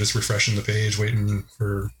I said, they're just refreshing the page, waiting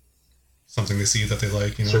for something they see that they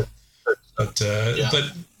like. Sure. But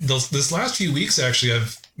this last few weeks, actually,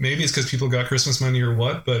 maybe it's because people got Christmas money or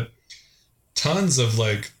what, but tons of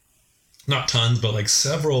not tons, but like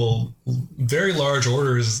several very large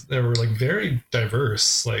orders that were like very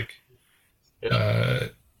diverse. I'm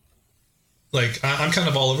kind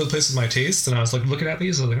of all over the place with my tastes, and I was like looking at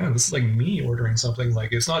these, I was like, oh, this is like me ordering something.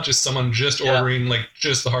 Like it's not just someone just ordering like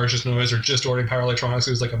just the harshest noise or just ordering power electronics.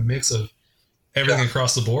 It was like a mix of everything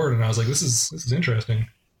across the board, and I was like, this is interesting.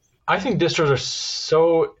 I think distros are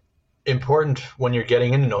so important when you're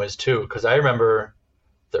getting into noise too, because I remember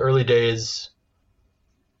the early days.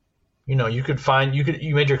 You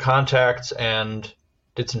made your contacts and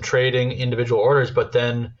did some trading, individual orders, but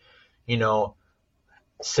then,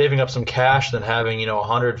 saving up some cash, then having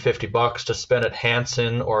 $150 to spend at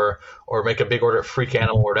Hanson or make a big order at Freak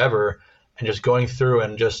Animal or whatever, and just going through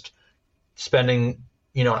and just spending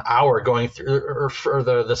an hour going through or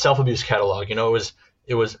the self-abuse catalog.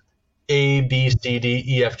 It was A, B, C, D,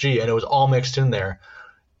 E, F, G, and it was all mixed in there.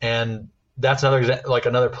 And that's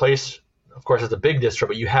another place. Of course, it's a big distro,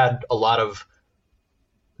 but you had a lot of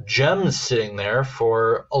gems sitting there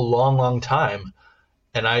for a long, long time.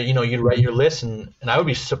 And you'd write your list, and I would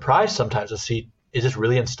be surprised sometimes to see, is this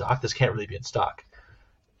really in stock? This can't really be in stock.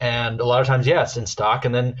 And a lot of times, yeah, it's in stock.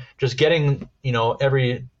 And then just getting,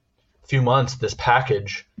 every few months, this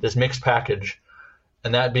mixed package,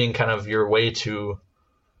 and that being kind of your way to,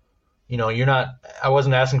 I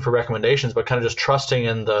wasn't asking for recommendations, but kind of just trusting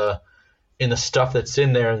in the stuff that's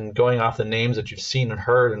in there and going off the names that you've seen and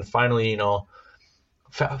heard, and finally,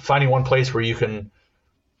 finding one place where you can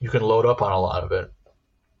load up on a lot of it.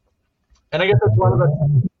 And I guess that's one of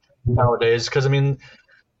the nowadays, because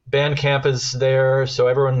Bandcamp is there, so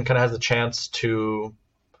everyone kind of has the chance to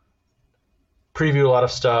preview a lot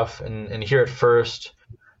of stuff and hear it first.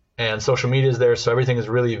 And social media is there, so everything is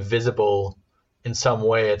really visible in some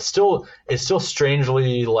way. It's still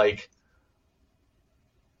strangely like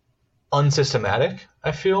unsystematic,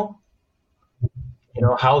 I feel.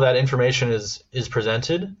 How that information is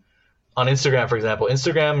presented on Instagram, for example.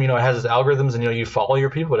 Instagram, it has its algorithms, and you follow your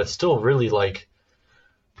people, but it's still really like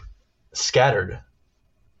scattered.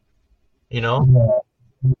 It's not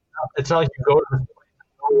like you go to the place and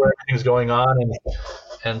know where everything's going on,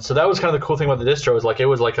 and so that was kind of the cool thing about the distro, is like it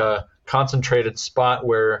was like a concentrated spot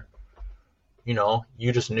where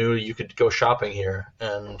you just knew you could go shopping here.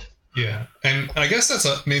 And yeah, and I guess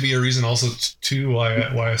that's maybe a reason also too why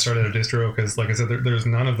I started a distro, because like I said, there's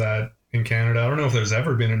none of that in Canada. I don't know if there's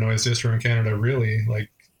ever been a noise distro in Canada, really, like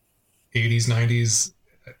 80s, 90s,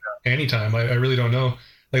 anytime. I really don't know.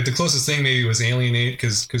 Like the closest thing maybe was Alienate,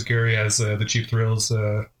 because Gary has the Cheap Thrills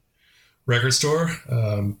record store.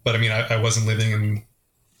 But I wasn't living in,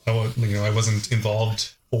 I wasn't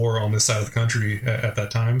involved or on this side of the country at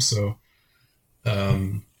that time. So, but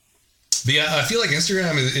yeah, I feel like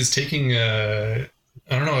Instagram is taking, I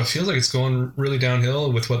don't know, it feels like it's going really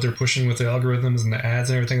downhill with what they're pushing with the algorithms and the ads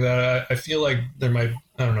and everything. That I feel like there might,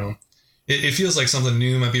 I don't know, it feels like something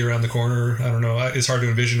new might be around the corner. I don't know. It's hard to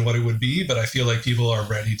envision what it would be, but I feel like people are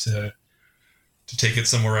ready to take it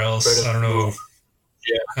somewhere else. I don't know.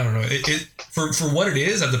 Yeah. I don't know. It for what it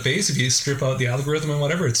is at the base, if you strip out the algorithm and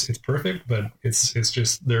whatever, it's perfect, but it's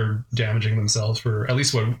just they're damaging themselves for at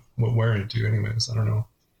least what we're into anyways. I don't know.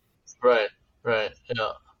 Right.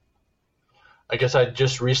 Yeah. I guess I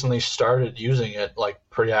just recently started using it like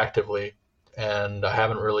pretty actively, and I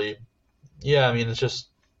haven't really. Yeah, it's just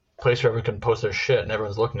a place where everyone can post their shit and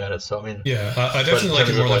everyone's looking at it. So yeah, I definitely like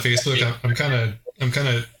it more than Facebook. I'm kind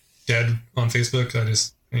of dead on Facebook.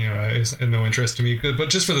 is no interest to me. But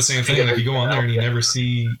just for the same thing, like you go on there and you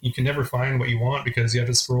can never find what you want because you have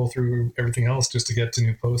to scroll through everything else just to get to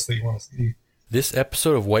new posts that you want to see. This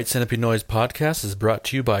episode of White Centipede Noise Podcast is brought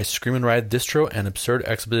to you by Scream and Ride Distro and Absurd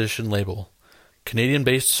Exposition Label,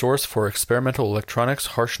 Canadian-based source for experimental electronics,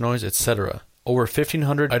 harsh noise, etc. Over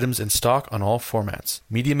 1,500 items in stock on all formats.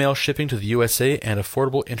 Media mail shipping to the USA and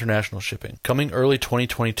affordable international shipping. Coming early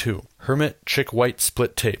 2022. Hermit Chick White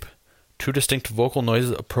Split Tape. 2 distinct vocal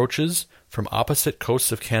noise approaches from opposite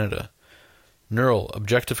coasts of Canada. Neural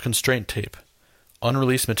Objective Constraint Tape.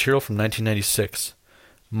 Unreleased material from 1996.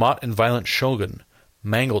 Mott and Violent Shogun.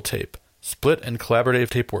 Mangle Tape. Split and Collaborative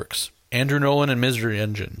Tapeworks. Andrew Nolan and Misery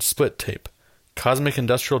Engine. Split Tape. Cosmic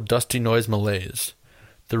Industrial Dusty Noise Malaise.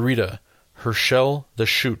 The Rita. Herschel The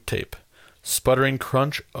Shoot Tape. Sputtering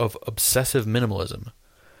Crunch of Obsessive Minimalism.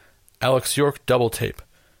 Alex York Double Tape.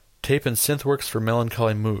 Tape and Synthworks for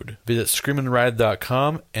Melancholy Mood. Visit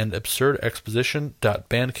screamandride.com and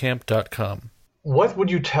absurdexposition.bandcamp.com. What would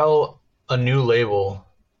you tell a new label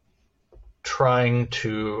trying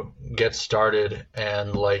to get started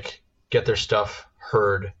and like get their stuff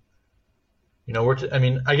heard?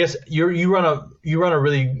 I guess you run a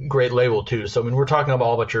really great label too. So I mean, we're talking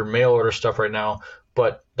all about your mail order stuff right now,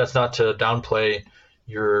 but that's not to downplay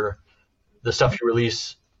the stuff you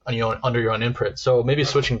release under your own imprint. So maybe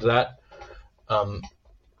switching to that.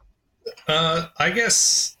 I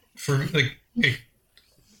guess for like it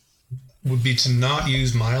would be to not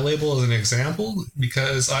use my label as an example,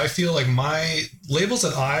 because I feel like my labels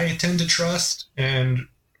that I tend to trust and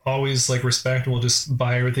always like respect and will just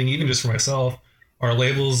buy everything, even just for myself, are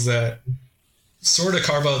labels that sort of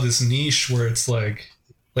carve out this niche where it's like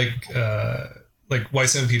White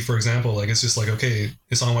Centipede, for example. Like it's just like, okay,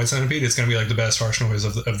 it's on White Centipede, it's going to be like the best harsh noise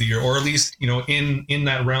of the year, or at least in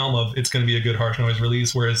that realm of it's going to be a good harsh noise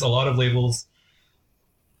release. Whereas a lot of labels,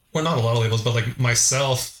 or not a lot of labels, but like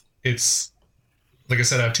myself, it's like I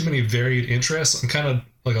said, I have too many varied interests. I'm kind of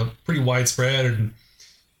like a pretty widespread, and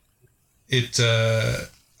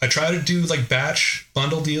I try to do like batch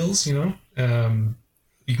bundle deals, you can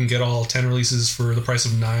get all 10 releases for the price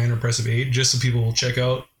of 9 or price of 8, just so people will check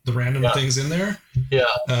out the random things in there. Yeah.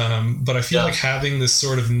 But I feel like having this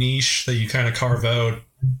sort of niche that you kind of carve out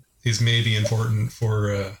is maybe important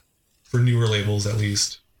for newer labels, at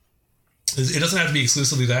least. It doesn't have to be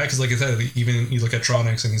exclusively that, because like I said, even you look at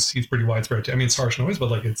Tronics and he's pretty widespread too. I mean, it's harsh noise, but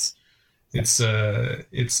like it's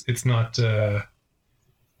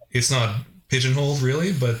not pigeonholed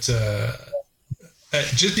really, but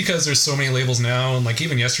just because there's so many labels now, and like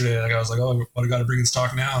even yesterday, like I was like, oh, what I got to bring in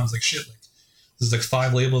stock now? I was like, shit, like there's like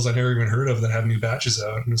 5 labels I never even heard of that have new batches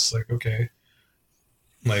out, and it's like, okay,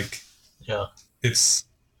 like it's.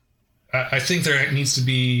 I think there needs to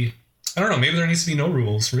be, I don't know, maybe there needs to be no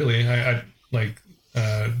rules really. I like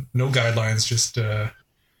no guidelines, just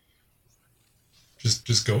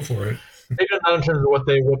go for it. Maybe not in terms of what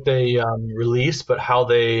they release, but how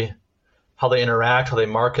they interact, how they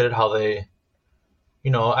market it, how they,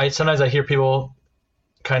 sometimes I hear people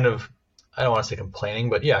kind of, I don't want to say complaining,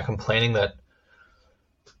 but complaining that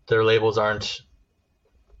their labels aren't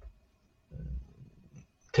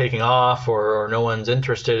taking off or no one's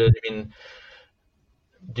interested. I mean,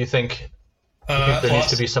 do you think there needs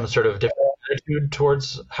to be some sort of different attitude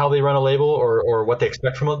towards how they run a label or what they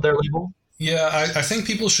expect from their label? Yeah, I think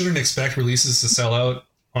people shouldn't expect releases to sell out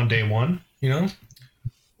on day one,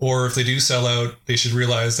 Or if they do sell out, they should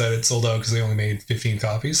realize that it sold out because they only made 15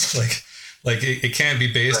 copies. Like it can't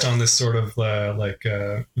be based on this sort of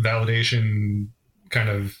validation kind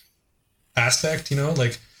of aspect,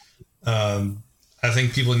 I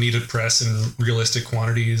think people need to press in realistic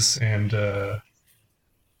quantities and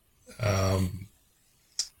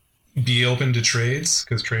be open to trades,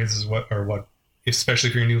 because trades is what, especially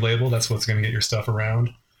if you're a new label, that's what's going to get your stuff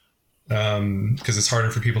around. Because it's harder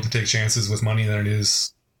for people to take chances with money than it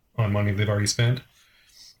is on money they've already spent.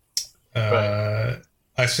 I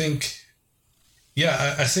think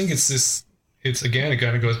it's again, it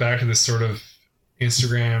kind of goes back to this sort of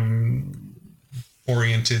Instagram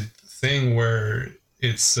oriented thing where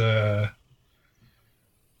it's, I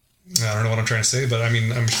don't know what I'm trying to say, but I mean,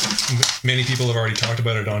 many people have already talked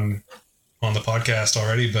about it on the podcast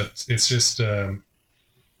already, but it's just,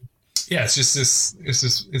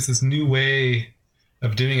 it's this new way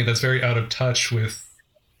of doing it that's very out of touch with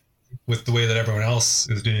the way that everyone else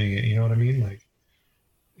is doing it. You know what I mean? Like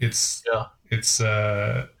it's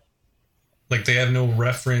like they have no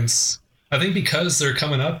reference. I think because they're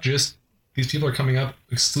coming up, just these people are coming up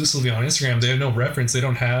exclusively on Instagram. They have no reference. They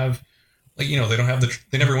don't have, they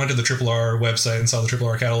never went to the Triple R website and saw the Triple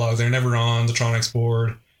R catalog. They're never on the Tronics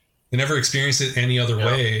board. they never experienced it any other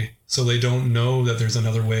way, so they don't know that there's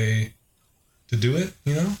another way to do it,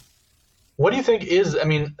 you know? What do you think is, I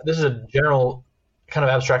mean, this is a general kind of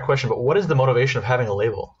abstract question, but what is the motivation of having a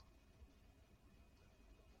label?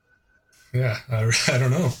 Yeah, I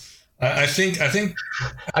don't know. I think I mean,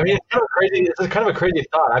 it's kind of crazy. It's kind of a crazy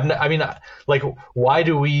thought. I mean, like, why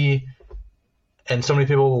do we and so many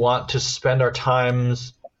people want to spend our time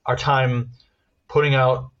putting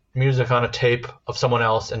out music on a tape of someone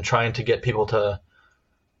else and trying to get people to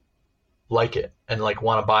like it and like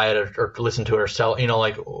want to buy it or listen to it or sell, you know,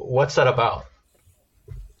 like what's that about?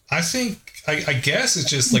 I think I guess it's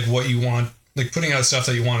just like what you want, like putting out stuff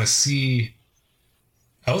that you want to see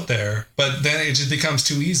out there, but then it just becomes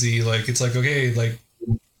too easy. Like it's like, okay, like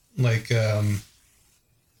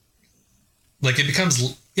it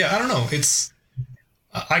becomes, yeah, I don't know. It's,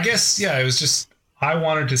 I guess, yeah, it was just, I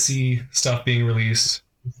wanted to see stuff being released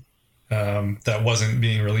that wasn't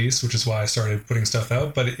being released, which is why I started putting stuff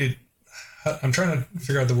out. But I'm trying to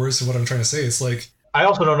figure out the words of what I'm trying to say. It's like, I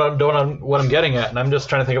also don't know what I'm getting at, and I'm just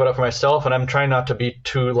trying to think about it for myself, and I'm trying not to be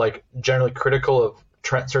too like generally critical of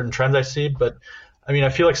certain trends I see. But I mean, I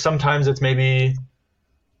feel like sometimes it's maybe,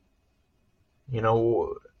 you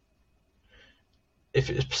know,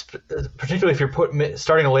 particularly if you're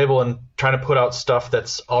starting a label and trying to put out stuff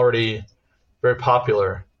that's already very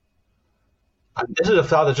popular. This is a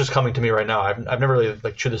thought that's just coming to me right now. I've never really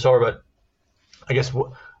like chewed this over, but I guess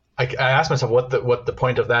I asked myself what the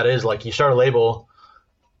point of that is. Like you start a label,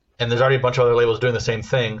 and there's already a bunch of other labels doing the same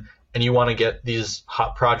thing, and you want to get these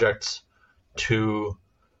hot projects to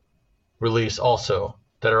release also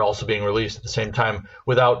that are also being released at the same time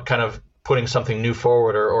without kind of putting something new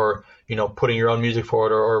forward or you know, putting your own music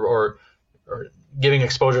forward or giving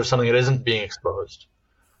exposure to something that isn't being exposed.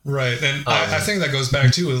 Right. And I think that goes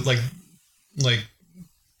back to like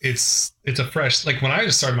it's a fresh, like when I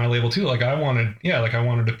just started my label too, like I wanted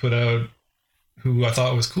to put out who I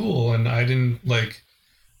thought was cool, and I didn't like,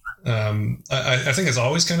 I think it's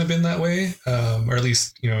always kind of been that way, or at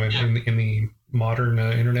least, you know, in the modern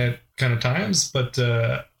internet kind of times. But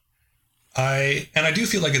I do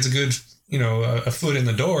feel like it's a good, you know, a foot in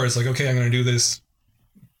the door. It's like, okay, I'm going to do this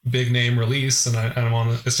big name release, and I'm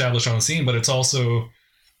established on the scene. But it's also,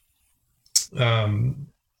 you know,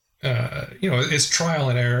 it's trial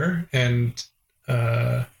and error, and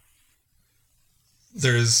there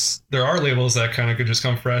are labels that kind of could just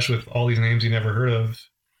come fresh with all these names you never heard of.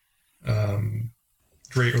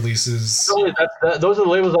 Great releases. Those are the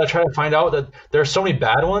labels that I try to find out. That there are so many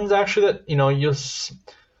bad ones actually that, you know, there's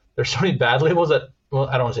so many bad labels that, well,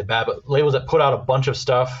 I don't want to say bad, but labels that put out a bunch of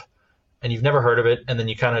stuff and you've never heard of it, and then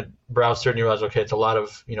you kind of browse through it and you realize, okay, it's a lot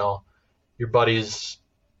of, you know, your buddies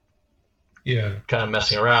kind of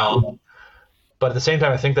messing around. But at the same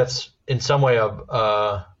time, I think that's in some way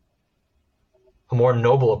a more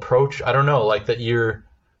noble approach. I don't know, like that you're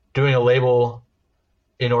doing a label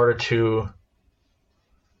in order to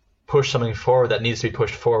push something forward that needs to be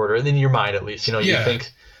pushed forward, or in your mind at least, you know, you think.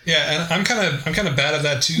 Yeah, and I'm kind of bad at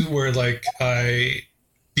that too, where like I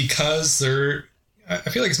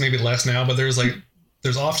feel like it's maybe less now, but there's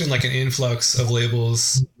often like an influx of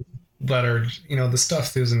labels that are, you know, the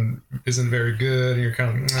stuff isn't very good, and you're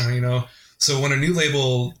kind of, you know. So when a new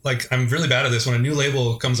label, like I'm really bad at this, when a new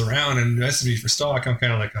label comes around and messages me for stock, I'm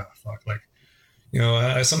kind of like, oh fuck, like, you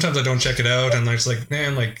know, sometimes I don't check it out, and it's like,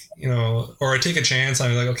 man, like, you know, or I take a chance,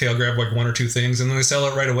 I'm like, okay, I'll grab like one or two things, and then I sell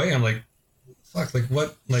it right away. I'm like, fuck, like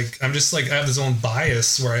what? Like I'm just like, I have this own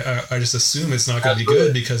bias where I just assume it's not going to be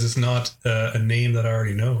good because it's not a name that I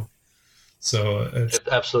already know. So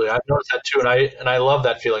absolutely, I've noticed that too, and I love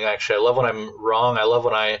that feeling actually. I love when I'm wrong. I love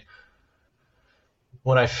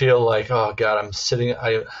when I feel like, oh God, I'm sitting.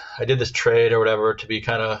 I did this trade or whatever to be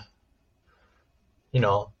kind of, you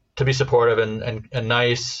know, to be supportive and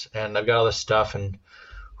nice, and I've got all this stuff, and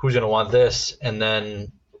who's gonna want this? And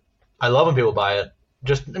then I love when people buy it.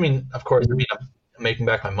 Just, I mean, of course, I mean, I'm making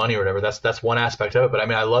back my money or whatever. That's one aspect of it. But I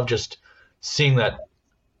mean, I love just seeing that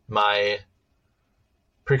my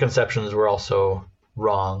preconceptions were also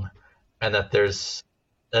wrong, and that there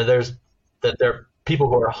are people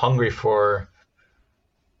who are hungry for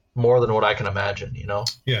more than what I can imagine. You know?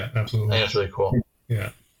 Yeah, absolutely. And it's really cool. Yeah.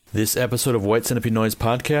 This episode of White Centipede Noise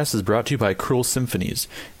Podcast is brought to you by Cruel Symphonies,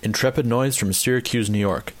 intrepid noise from Syracuse, New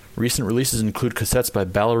York. Recent releases include cassettes by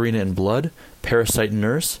Ballerina in Blood, Parasite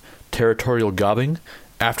Nurse, Territorial Gobbing,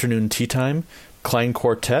 Afternoon Tea Time, Klein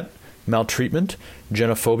Quartet, Maltreatment,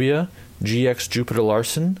 Genophobia, GX Jupiter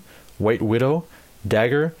Larson, White Widow,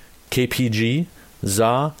 Dagger, KPG,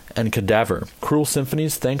 Za, and Cadaver. Cruel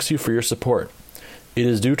Symphonies thanks you for your support. It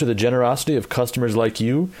is due to the generosity of customers like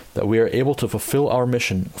you that we are able to fulfill our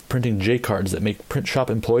mission of printing J-cards that make print shop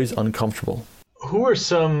employees uncomfortable. Who are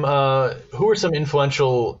some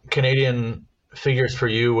influential Canadian figures for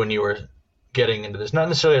you when you were getting into this? Not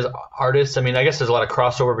necessarily as artists. I mean, I guess there's a lot of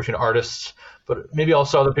crossover between artists, but maybe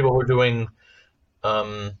also other people who are doing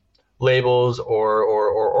labels or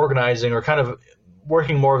organizing or kind of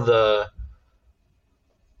working more of the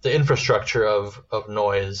infrastructure of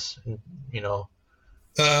noise, you know.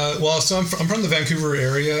 So I'm from the Vancouver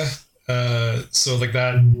area, so like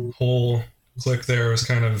that whole clique there was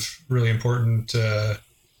kind of really important to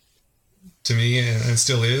me, and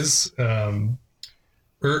still is.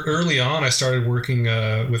 Early on, I started working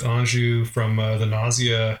with Anju from the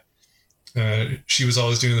Nausea. She was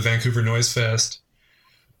always doing the Vancouver Noise Fest.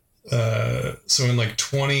 So in like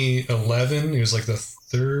 2011, it was like the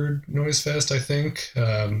third Noise Fest, I think.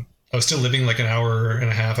 I was still living like an hour and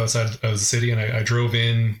a half outside of the city, and I drove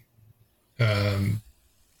in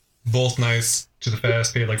both nights to the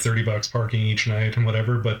fest, paid like $30 parking each night and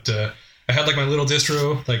whatever. But I had like my little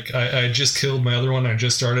distro. Like I just killed my other one. I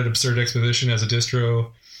just started Absurd Expedition as a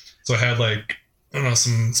distro. So I had like, I don't know,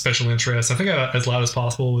 some special interests. I think As Loud as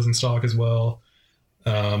Possible was in stock as well.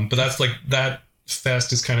 But that's like, that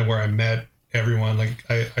fest is kind of where I met everyone. Like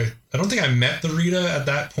I don't think I met the Rita at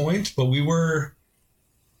that point, but we were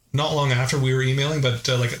not long after we were emailing, but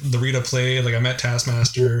like the Rita played, like I met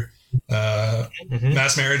Taskmaster,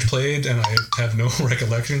 Mass Marriage played, and I have no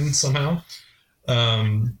recollection somehow.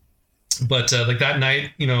 But like that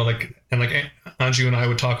night, you know, like, and like Anju and I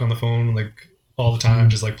would talk on the phone like all the time,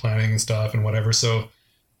 just like planning and stuff and whatever. So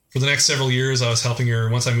for the next several years, I was helping her.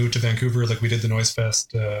 Once I moved to Vancouver, like we did the Noise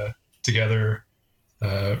Fest together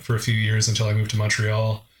for a few years until I moved to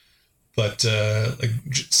Montreal. But like,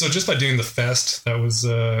 so just by doing the fest, that was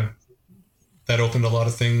that opened a lot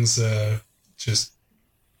of things just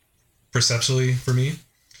perceptually for me.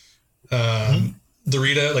 The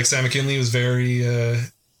Rita, like Sam McKinley, was very.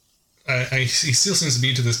 He still seems to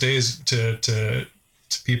be to this day to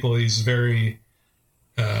people. He's very.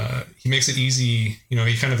 He makes it easy. You know,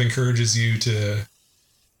 he kind of encourages you to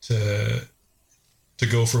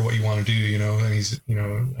go for what you want to do. You know, and he's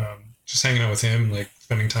just hanging out with him, like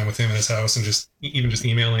spending time with him in his house, and just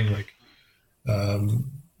emailing, like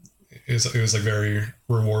it was like very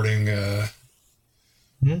rewarding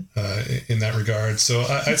in that regard. So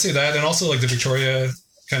I'd say that, and also like the Victoria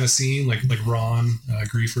kind of scene, like Ron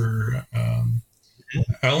Griefer.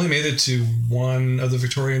 I only made it to one of the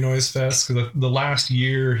Victoria Noise Fest because the last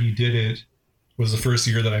year he did it was the first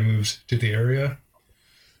year that I moved to the area.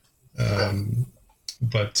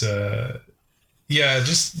 But yeah,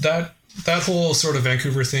 just that whole sort of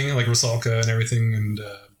Vancouver thing, like Rusalka and everything, and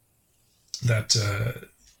that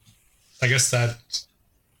I guess that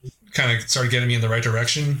kind of started getting me in the right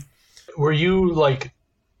direction. Were you like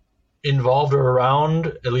involved or around,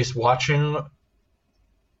 at least watching,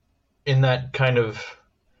 in that kind of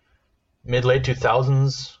mid-late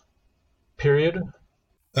 2000s period?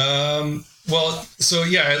 Well, so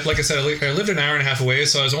yeah, like I said, I lived an hour and a half away,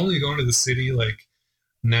 so I was only going to the city like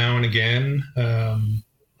now and again.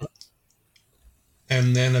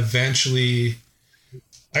 And then eventually,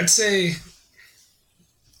 I'd say,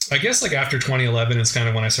 I guess like after 2011 is kind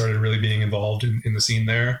of when I started really being involved in the scene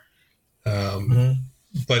there.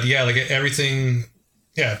 But yeah, like everything,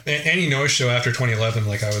 yeah, any noise show after 2011,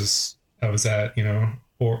 like I was at, you know,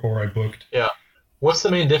 or I booked. Yeah. What's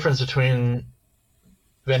the main difference between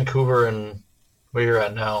Vancouver and where you're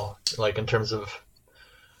at now, like in terms of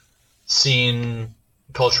scene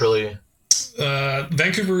culturally?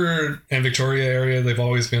 Vancouver and Victoria area, they've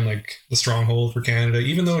always been like the stronghold for Canada,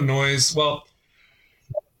 even though noise, well,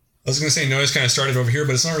 I was going to say noise kind of started over here,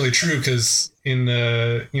 but it's not really true because in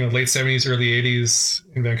the late 70s, early 80s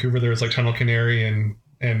in Vancouver, there was like Tunnel Canary and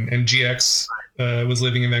GX was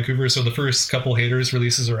living in Vancouver. So the first couple Haters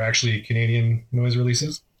releases are actually Canadian noise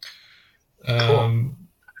releases. Cool.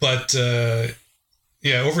 But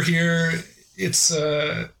yeah, over here, it's,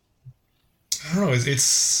 I don't know,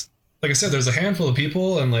 it's like I said, there's a handful of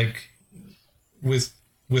people and like with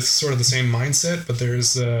sort of the same mindset, but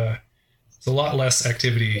there's a lot less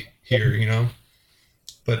activity here, you know.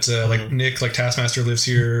 But like Nick, like Taskmaster lives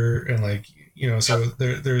here, and like, you know, so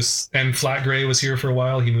there's, and Flat Gray was here for a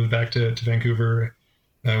while. He moved back to Vancouver.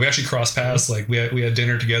 We actually crossed paths. Like we had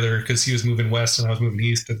dinner together because he was moving west and I was moving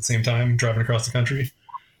east at the same time, driving across the country.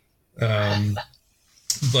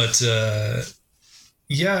 But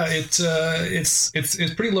yeah, it's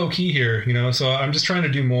pretty low key here, you know. So I'm just trying to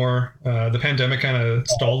do more. The pandemic kind of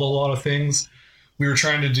stalled a lot of things. We were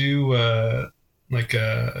trying to do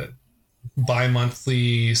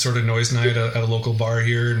bi-monthly sort of noise night at a local bar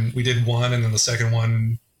here, and we did one, and then the second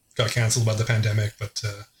one got canceled by the pandemic, but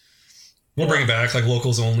we'll bring it back, like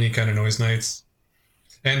locals only kind of noise nights.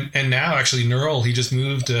 And now actually Neural, he just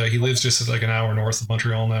moved, he lives just like an hour north of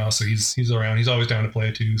Montreal now, so he's around, he's always down to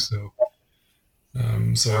play too, so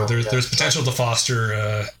there's potential to foster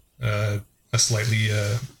a slightly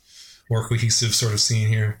more cohesive sort of scene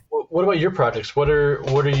here. What about your projects? What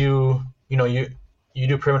are you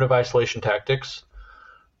do primitive isolation tactics.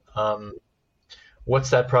 What's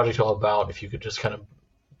that project all about? If you could just kind of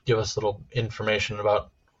give us a little information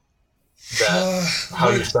about that,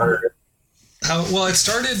 how you started it. Well, it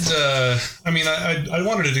started, I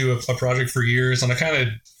wanted to do a project for years, and I kind of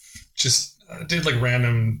just did like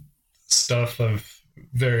random stuff of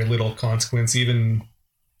very little consequence, even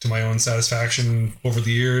to my own satisfaction over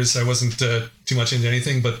the years. I wasn't too much into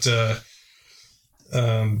anything, but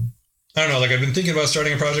I don't know, like I've been thinking about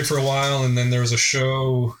starting a project for a while, and then there was a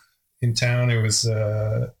show in town. It was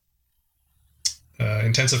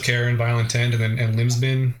Intensive Care and Violent Intent, and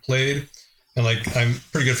Limsbin played. And like, I'm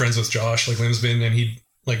pretty good friends with Josh, like Limsbin, and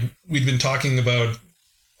we'd been talking about,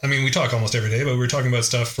 we talk almost every day, but we were talking about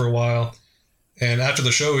stuff for a while. And after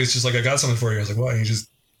the show, he's just like, I got something for you. I was like, what? And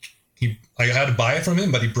I had to buy it from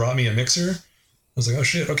him, but he brought me a mixer. I was like, oh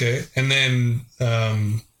shit, okay. And then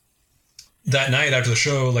that night after the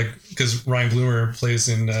show, like, because Ryan Bloomer plays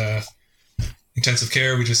in Intensive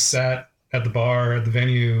Care, we just sat at the bar at the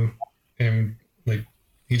venue, and like,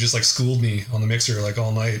 he just like schooled me on the mixer like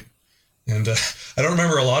all night. And I don't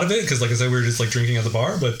remember a lot of it because, like I said, we were just like drinking at the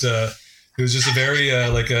bar, but it was just a very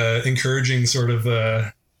encouraging sort of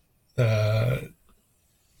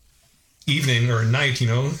evening or night,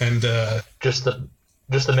 and just the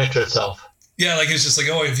mixer itself. Yeah, like it's just like,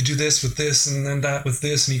 oh, if you do this with this and then that with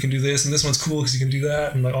this, and you can do this, and this one's cool because you can do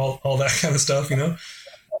that, and like all that kind of stuff,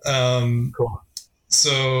 Cool.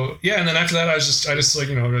 So yeah, and then after that, I was just like,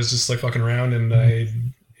 I was just like fucking around, and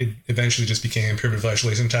it eventually just became primitive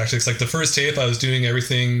isolation tactics. Like the first tape, I was doing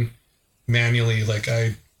everything manually. Like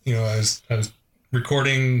I was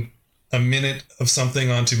recording a minute of something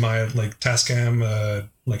onto my like Tascam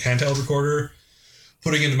like handheld recorder,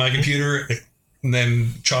 putting it into my computer, and then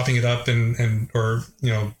chopping it up or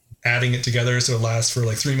adding it together so it lasts for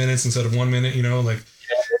like 3 minutes instead of 1 minute. Like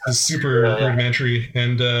it's super rudimentary.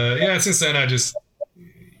 And since then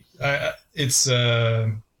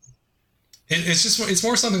it's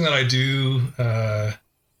more something that I do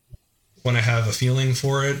when I have a feeling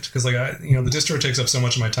for it, because like the distro takes up so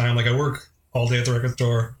much of my time. Like I work all day at the record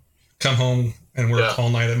store, come home and work all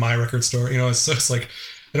night at my record store. It's like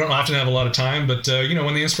I don't often have a lot of time, but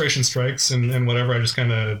when the inspiration strikes and whatever, I just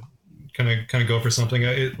kind of go for something.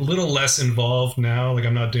 A little less involved now. Like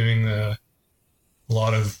I'm not doing a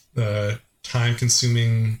lot of time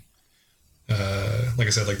consuming. Like I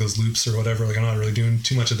said, like those loops or whatever, like I'm not really doing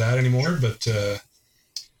too much of that anymore, but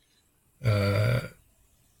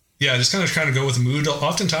just kind of go with the mood.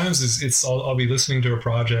 Oftentimes I'll be listening to a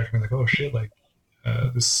project and be like, oh shit, like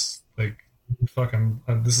this, like fuck,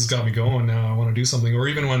 this has got me going now. I want to do something. Or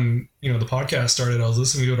even when the podcast started, I was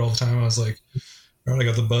listening to it all the time. I was like, all right, I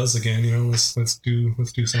got the buzz again. Let's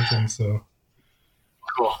do something. So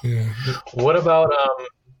cool. Yeah. What about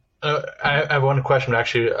I have one question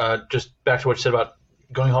actually. Just back to what you said about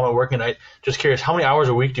going home and working at night. Just curious, how many hours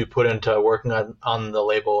a week do you put into working on the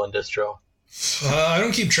label and distro? I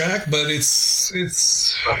don't keep track, but it's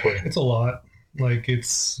a lot. Like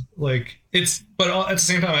but at the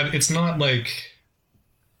same time, it's not like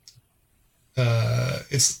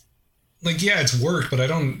it's like, yeah, it's work, but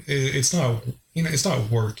it's not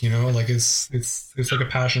work, like it's like a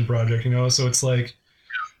passion project, so it's like,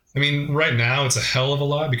 right now it's a hell of a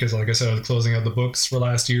lot because, like I said, I was closing out the books for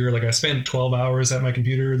last year. Like I spent 12 hours at my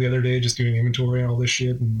computer the other day just doing inventory and all this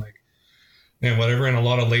shit and whatever, and a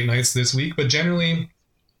lot of late nights this week. But generally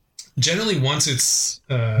once it's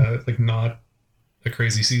like not a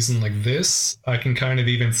crazy season like this, I can kind of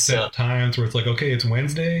even set times where it's like, okay, it's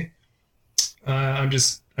Wednesday. I'm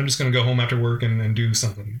just going to go home after work and do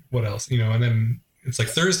something. What else? And then it's like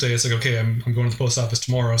Thursday. It's like, okay, I'm going to the post office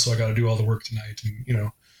tomorrow, so I got to do all the work tonight.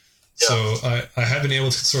 And, so I have been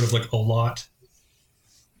able to sort of like allot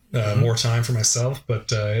more time for myself,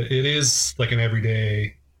 but it is like an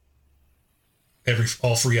everyday,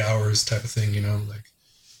 all 3 hours type of thing,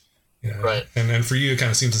 Right. And then for you, it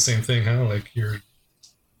kind of seems the same thing, huh? Like you're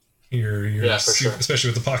for sure.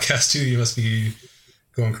 Especially with the podcast too, you must be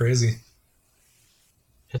going crazy.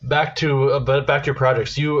 Back to your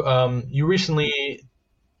projects. You recently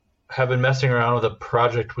have been messing around with a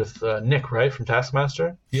project with Nick, right, from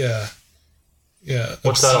Taskmaster? Yeah.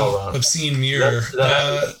 What's that all around? Obscene Mirror.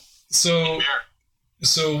 So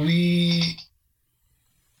we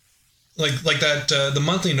like that the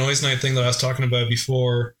monthly noise night thing that I was talking about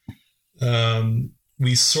before.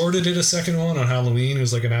 We sort of did a second one on Halloween. It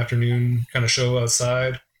was like an afternoon kind of show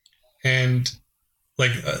outside, and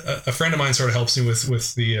like a friend of mine sort of helps me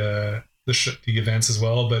with the events as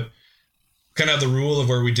well, but kind of the rule of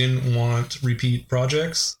where we didn't want repeat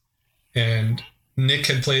projects. And Nick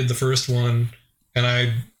had played the first one, and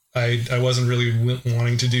I wasn't really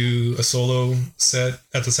wanting to do a solo set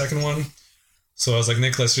at the second one. So I was like,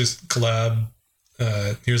 Nick, let's just collab.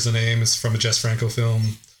 Here's the name. It's from a Jess Franco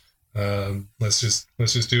film. Let's just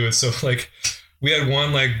do it. So like we had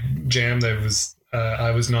one like jam that was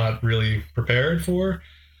I was not really prepared for.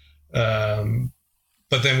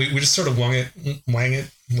 But then we just sort of wang it.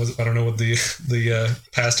 I don't know what the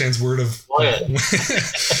past tense word of.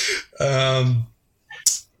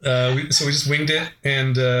 So we just winged it,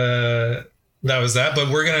 and that was that. But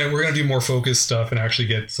we're gonna do more focused stuff and actually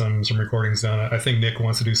get some recordings done. I think Nick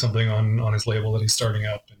wants to do something on his label that he's starting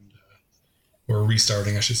up, and or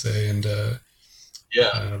restarting, I should say. And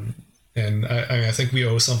and I think we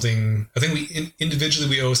owe something. I think we individually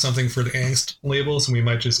we owe something for the Angst label, so we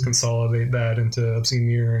might just consolidate that into Obscene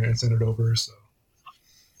Mirror and send it over. So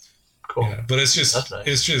cool. Yeah, but it's just nice.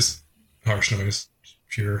 It's just harsh noise,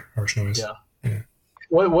 pure harsh noise. Yeah. Yeah.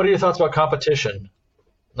 What are your thoughts about competition?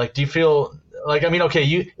 Like, do you feel like, I mean, okay,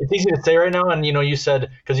 it's easy to say right now, and you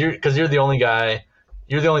said because you're the only guy,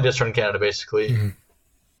 you're the only distro in Canada basically. Mm-hmm.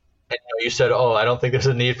 And you said, "Oh, I don't think there's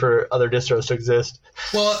a need for other distros to exist."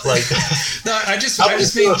 Well, like, no, I just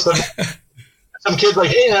mean some kids like,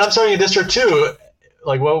 "Hey, man, I'm starting a distro too."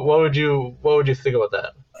 Like, what would you think about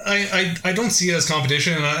that? I don't see it as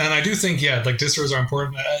competition, and I do think like distros are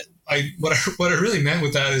important. What I really meant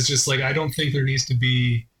with that is just like I don't think there needs to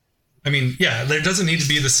be. I mean, there doesn't need to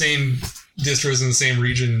be the same distros in the same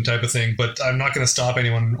region type of thing, but I'm not going to stop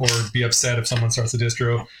anyone or be upset if someone starts a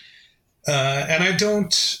distro. And I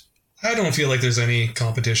don't feel like there's any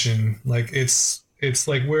competition. Like it's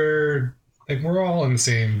like we're all in the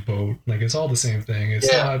same boat. Like it's all the same thing.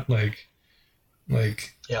 It's not like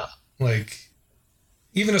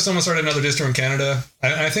even if someone started another distro in Canada,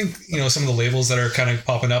 I think some of the labels that are kind of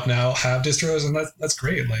popping up now have distros, and that's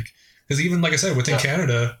great. Like because even like I said within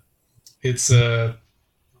Canada, it's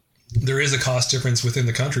there is a cost difference within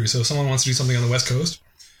the country. So if someone wants to do something on the West Coast,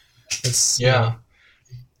 that's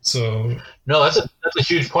So no, that's a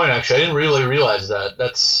huge point. Actually, I didn't really realize that.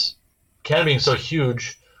 That's Canada being so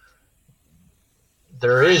huge.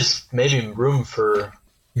 There is maybe room for,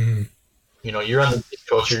 you're on the East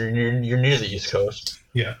Coast, you're near the East Coast.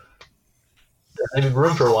 Yeah, there's maybe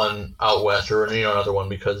room for one out west or another one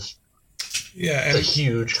because it's a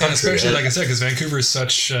huge country. And especially like I said, because Vancouver is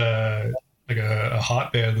such like a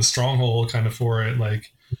hotbed, the stronghold kind of for it,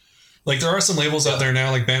 Like there are some labels out there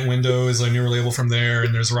now, like Bent Window is a newer label from there,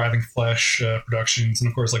 and there's Arriving Flesh Productions, and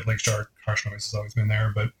of course like Lake Shark, Harsh Noise has always been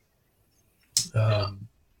there. But but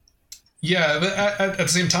at the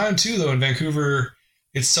same time too, though in Vancouver,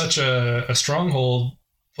 it's such a stronghold,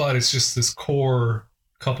 but it's just this core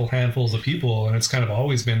couple handfuls of people, and it's kind of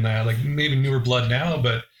always been that. Like maybe newer blood now,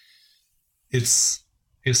 but it's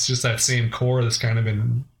just that same core that's kind of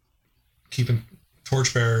been keeping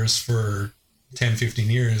torchbearers for 10, 15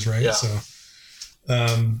 years, right? Yeah. So,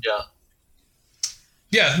 no,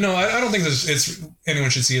 I don't think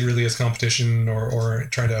anyone should see it really as competition or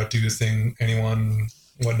trying to outdo anyone,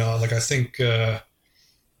 whatnot. Like, I think, I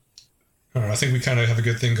think we kind of have a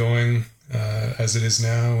good thing going as it is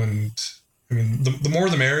now. And I mean, the more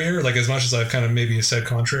the merrier, like as much as I've kind of maybe said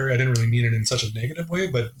contrary, I didn't really mean it in such a negative way,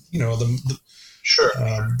 but the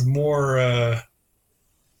more,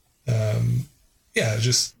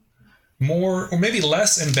 just more, or maybe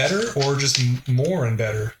less and better, or just more and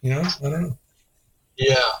better. I don't know.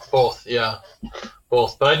 Yeah, both. Yeah,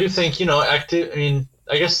 both. But I do think active. I mean,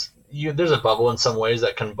 I guess there's a bubble in some ways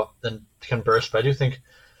that can burst. But I do think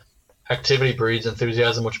activity breeds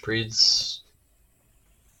enthusiasm, which breeds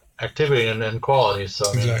activity and quality.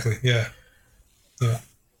 So exactly, yeah.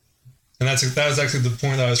 And that was actually the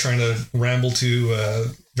point that I was trying to ramble to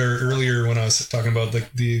very earlier when I was talking about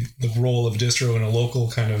like the role of distro in a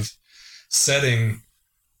local kind of setting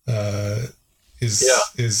it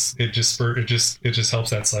just helps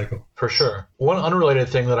that cycle for sure. One unrelated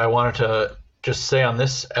thing that I wanted to just say on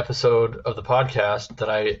this episode of the podcast that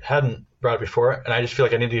I hadn't brought before, and I just feel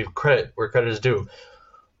like I need to give credit where credit is due.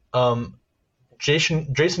 Jason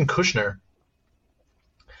Kushner,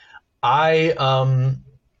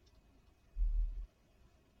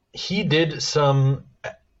 he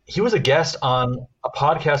was a guest on a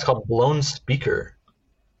podcast called Blown Speakers.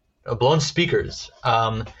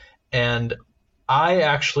 And I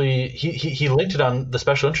actually he linked it on the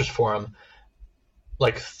special interest forum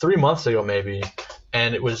like 3 months ago maybe,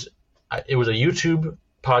 and it was a YouTube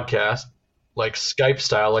podcast, like Skype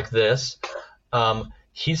style, like this.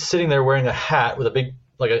 He's sitting there wearing a hat with a big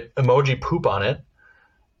like a emoji poop on it,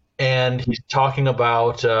 and he's talking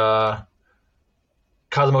about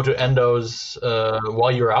Kazumoto Endo's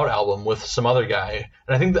 "While You Were Out" album with some other guy.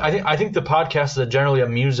 And I think the podcast is generally a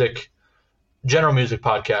general music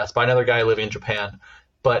podcast by another guy living in Japan,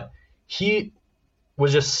 but he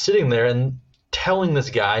was just sitting there and telling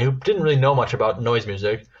this guy who didn't really know much about noise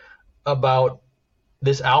music about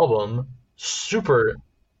this album super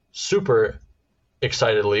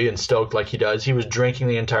excitedly and stoked like he does. He was drinking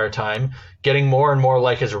the entire time, getting more and more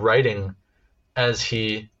like his writing as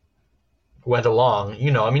he went along.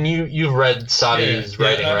 You know, I mean, you've read Sadi's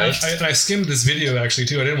writing, right? I skimmed this video actually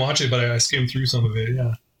too. I didn't watch it, but I skimmed through some of it.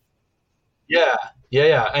 Yeah.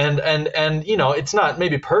 And you know, it's not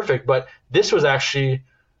maybe perfect, but this was actually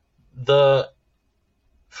the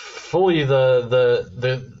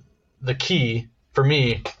key for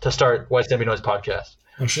me to start White Stampy Noise podcast.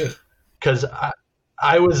 Oh shit. Because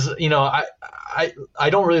I was, you know, I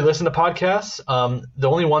don't really listen to podcasts. The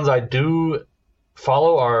only ones I do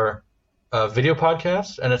follow are video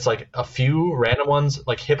podcasts, and it's like a few random ones,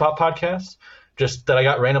 like hip hop podcasts, just that I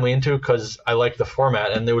got randomly into because I liked the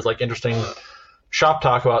format, and there was like interesting shop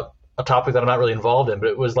talk about a topic that I'm not really involved in, but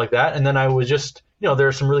it was like that. And then I was just, you know, there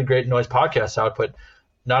are some really great noise podcasts out, but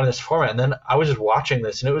not in this format. And then I was just watching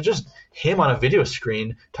this, and it was just him on a video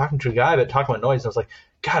screen talking to a guy, but talking about noise. And I was like,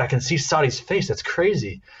 God, I can see Sadi's face. That's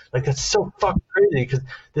crazy. Like, that's so fucking crazy because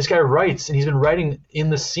this guy writes, and he's been writing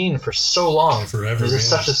in the scene for so long. Forever. There's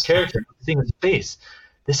such this character, seeing his face.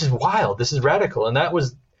 This is wild. This is radical. And that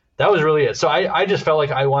was really it. So I just felt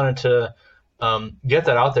like I wanted to get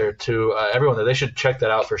that out there to everyone, that they should check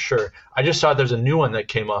that out for sure. I just saw there's a new one that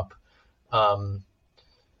came up,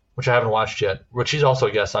 which I haven't watched yet, which he's also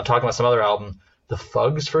a guest on, talking about some other album, the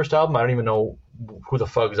Fugs' first album. I don't even know who the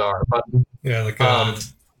Fugs are, but yeah, like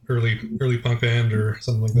early punk band or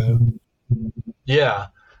something like that. Yeah,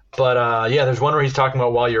 but there's one where he's talking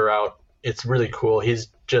about While You're Out. It's really cool. He's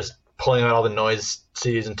just pulling out all the noise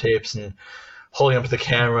CDs and tapes and holding up to the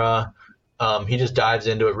camera. He just dives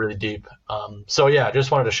into it really deep. So yeah, I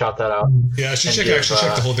just wanted to shout that out. Yeah, I should check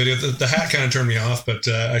the whole video. The hat kind of turned me off, but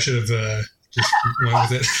I should have just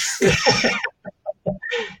went with it.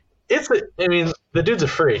 I mean, the dude's a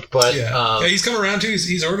freak, but yeah, he's come around too.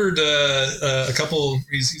 He's ordered a couple.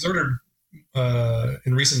 He's ordered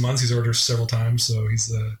in recent months. He's ordered several times, so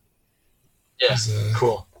he's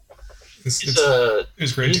cool. It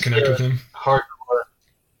was great to connect with him. Hardcore,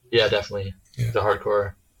 yeah, definitely. Yeah. He's a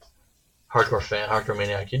hardcore fan, hardcore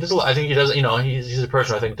maniac. He does. I think he does. You know, he's a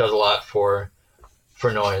person I think does a lot for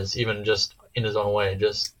noise, even just in his own way.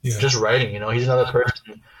 Just writing. You know, he's another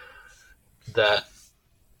person that.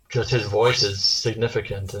 Just his voice is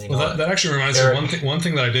significant. And, that actually reminds me. One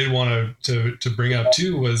thing that I did want to bring up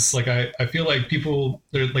too was like I feel like people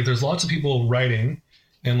there's lots of people writing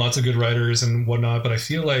and lots of good writers and whatnot, but I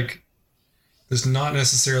feel like there's not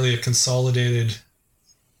necessarily a consolidated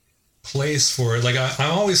place for it. Like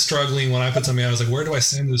I'm always struggling when I put something out. I was like, where do I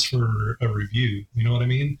send this for a review? You know what I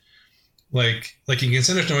mean? Like you can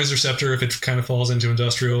send it to Noise Receptor if it kind of falls into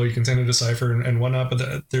industrial. You can send it to Cypher and whatnot,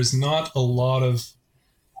 but there's not a lot of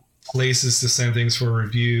places to send things for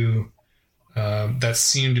review that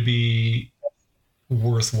seem to be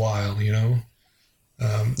worthwhile, you know?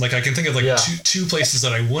 Like I can think of like two places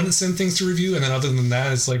that I wouldn't send things to review, and then other than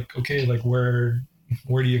that, it's like, okay, like where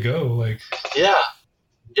do you go? Like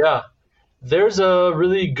yeah. There's a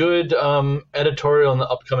really good editorial in the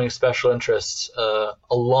upcoming special interests, a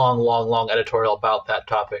long editorial about that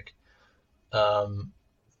topic,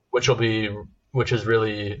 which is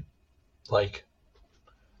really like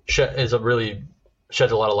sheds a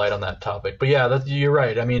lot of light on that topic. But yeah, you're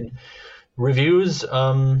right. I mean, reviews,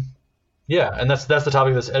 and that's the topic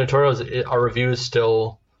of this editorial. Are reviews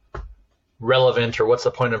still relevant, or what's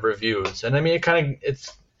the point of reviews? And I mean,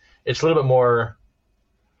 it's a little bit more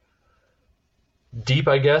deep,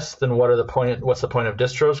 I guess, than what's the point of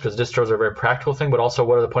distros, because distros are a very practical thing, but also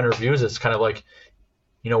what are the point of reviews? It's kind of like,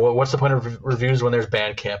 you know, what's the point of reviews when there's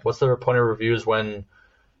Bandcamp? What's the point of reviews when,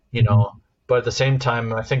 you know? But at the same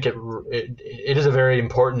time, I think it is a very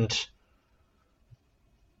important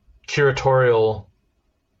curatorial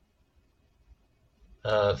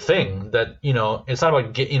thing that, you know, it's not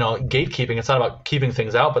about gatekeeping. It's not about keeping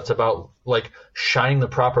things out, but it's about like shining the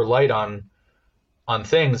proper light on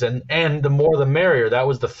things, and the more the merrier. That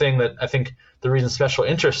was the thing that I think the reason Special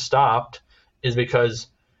Interest stopped is because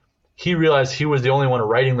he realized he was the only one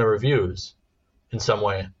writing the reviews in some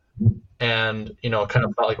way. And, you know, kind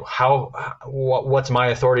of felt like, what's my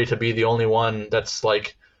authority to be the only one that's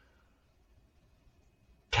like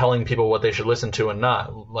telling people what they should listen to and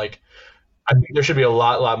not? Like, I think there should be a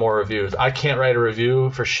lot more reviews. I can't write a review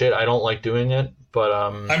for shit. I don't like doing it, but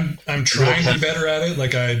I'm trying to be better at it.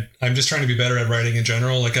 Like I'm just trying to be better at writing in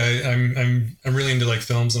general. Like I'm really into like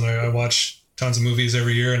films, and I watch tons of movies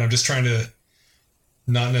every year, and I'm just trying to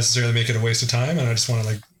not necessarily make it a waste of time. And I just want to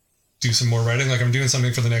like do some more writing. Like I'm doing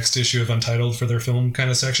something for the next issue of Untitled for their film kind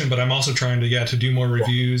of section, but I'm also trying to do more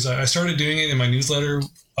reviews. I started doing it in my newsletter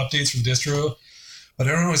updates for the distro, but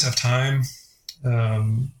I don't always have time.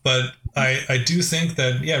 But I do think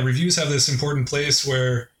that, reviews have this important place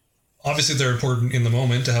where obviously they're important in the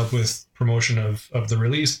moment to help with promotion of the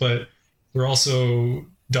release, but they're also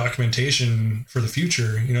documentation for the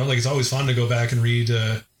future. You know, like it's always fun to go back and read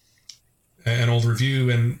an old review,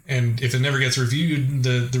 and if it never gets reviewed,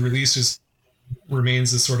 the release just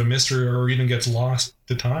remains this sort of mystery, or even gets lost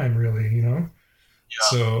to time, really, you know? Yeah.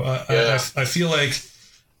 So I feel like,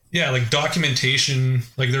 like documentation,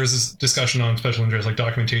 like there was this discussion on special interest, like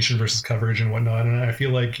documentation versus coverage and whatnot. And I feel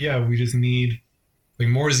like, we just need like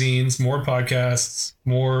more zines, more podcasts,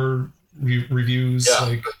 more reviews,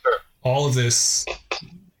 like sure. All of this,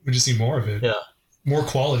 we just need more of it. Yeah. More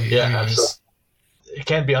quality. Yeah, absolutely. It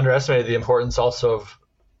can't be underestimated the importance also of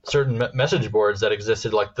certain message boards that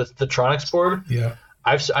existed, like the Tronics board. Yeah.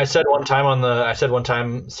 I said one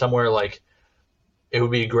time somewhere, like, it would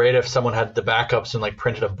be great if someone had the backups and like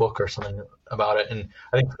printed a book or something about it. And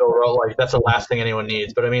I think overall, like, that's the last thing anyone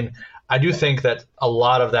needs. But I mean, I do think that a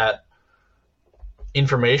lot of that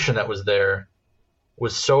information that was there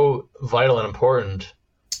was so vital and important.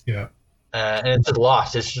 Yeah. And it's just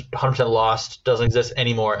lost. It's just 100% lost. Doesn't exist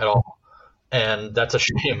anymore at all. And that's a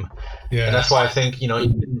shame. Yeah. And that's why I think,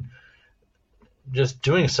 even just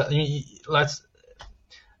doing something,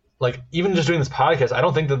 even just doing this podcast, I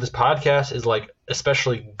don't think that this podcast is like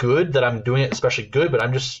especially good, that I'm doing it especially good, but I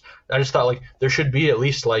just thought like there should be at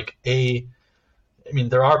least like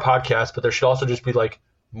there are podcasts, but there should also just be like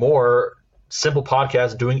more simple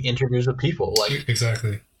podcasts doing interviews with people. Like,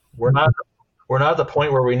 exactly. We're not at the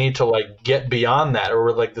point where we need to like get beyond that, or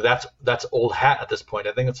we're like, that's old hat at this point.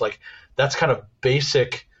 I think it's like, that's kind of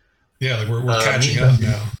basic. Yeah. Like we're catching up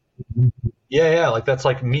now. Yeah. Like that's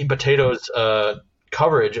like meat and potatoes,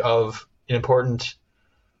 coverage of an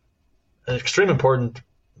extreme important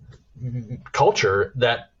culture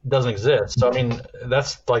that doesn't exist. So I mean,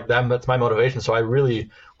 that's my motivation. So I really,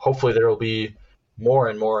 hopefully there will be more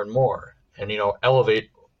and more and more, and elevate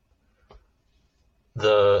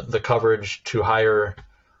the coverage to higher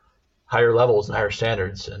levels and higher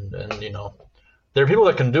standards. And there are people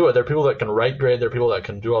that can do it. There are people that can write great. There are people that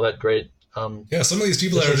can do all that great. Some of these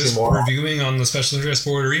people that are just reviewing on the special interest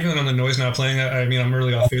board, or even on the Noise Now Playing. I mean, I'm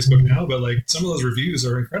really off Facebook now, but like some of those reviews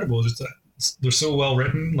are incredible. Just they're so well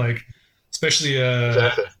written. Like especially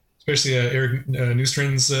Eric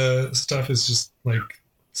Newstrand's stuff is just like,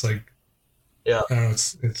 it's like, I don't know,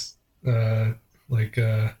 it's like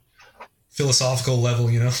philosophical level,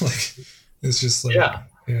 like it's just like, yeah.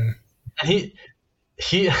 And he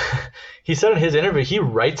said in his interview he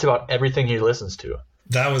writes about everything he listens to.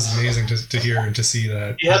 That was amazing to hear and to see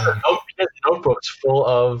that. He has notebooks full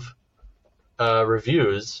of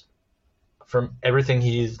reviews from everything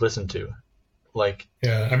he's listened to. Like,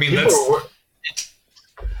 yeah, I mean,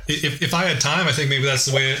 if I had time, I think maybe that's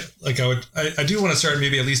the way. I do want to start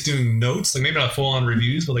maybe at least doing notes, like maybe not full on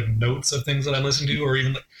reviews, but like notes of things that I listen to, or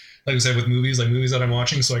even like I said with movies, like movies that I'm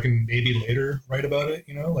watching, so I can maybe later write about it.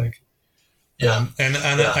 Like. Yeah. And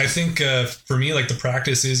I think for me, like the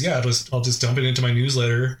practice is, I'll just dump it into my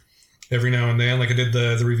newsletter every now and then. Like I did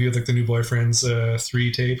the review of like the New Boyfriends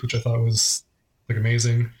 3 tape, which I thought was like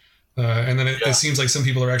amazing. And then it seems like some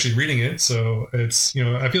people are actually reading it. So it's,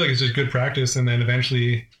 I feel like it's just good practice. And then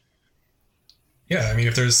eventually, I mean,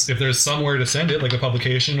 if there's somewhere to send it, like a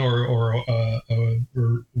publication or a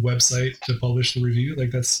website to publish the review,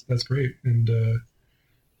 like that's great. And,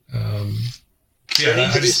 there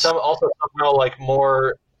needs to be somehow like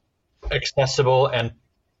more accessible and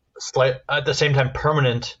at the same time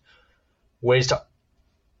permanent ways to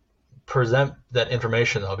present that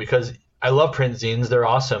information, though, because I love print zines. They're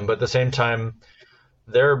awesome, but at the same time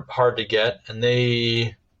they're hard to get, and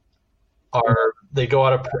they go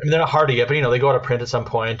out of print. I mean, they're not hard to get, but they go out of print at some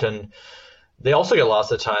point, and they also get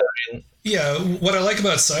lost at time. I mean, what I like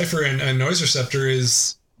about Cypher and Noise Receptor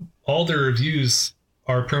is all their reviews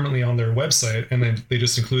are permanently on their website, and then they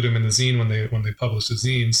just include them in the zine when they publish the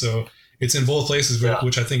zine. So it's in both places,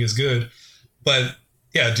 which I think is good. But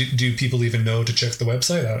yeah, do people even know to check the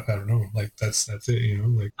website? I don't know. Like that's it, you know,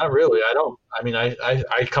 like Not really. I don't. I mean, I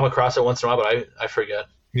come across it once in a while, but I forget.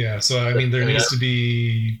 yeah. So I mean, there needs to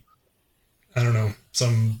be, I don't know,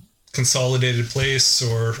 some consolidated place,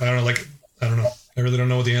 or I don't know, like I don't know. I really don't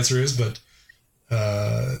know what the answer is, but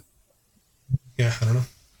yeah, I don't know.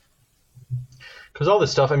 Because all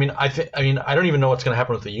this stuff, I mean, I don't even know what's going to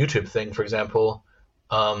happen with the YouTube thing, for example.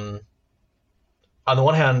 On the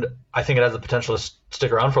one hand, I think it has the potential to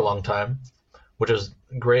stick around for a long time, which is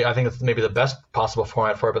great. I think it's maybe the best possible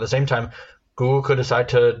format for it. But at the same time, Google could decide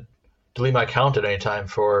to delete my account at any time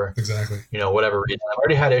for Exactly. Whatever reason. I've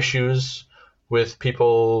already had issues with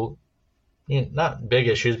people, not big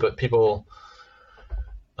issues, but people,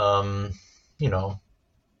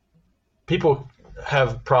 people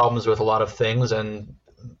have problems with a lot of things, and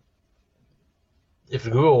if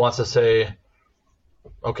Google wants to say,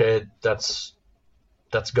 okay, that's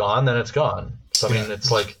gone, then it's gone. So I mean,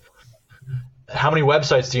 it's like, how many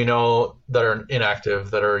websites do you know that are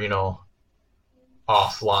inactive, that are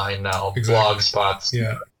offline now? Exactly. Blog spots.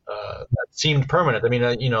 Yeah. That seemed permanent. I mean,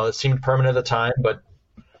 it seemed permanent at the time, but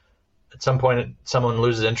at some point, someone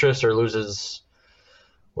loses interest or loses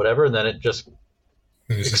whatever, and then it just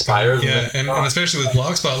expires. Yeah, and especially with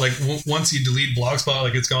Blogspot, like once you delete Blogspot,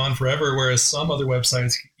 like it's gone forever. Whereas some other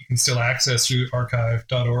websites you can still access through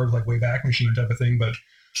archive.org, like Wayback Machine type of thing. But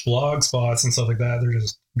Blogspots and stuff like that, they're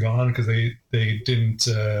just gone because they didn't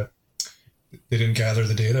gather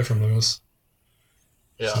the data from those.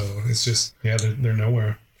 Yeah. So it's just they're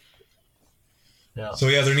nowhere. Yeah. So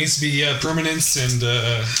yeah, there needs to be permanence, and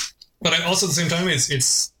but also at the same time,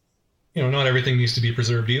 it's not everything needs to be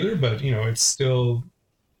preserved either. But it's still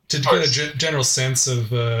to get a general sense of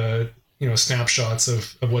snapshots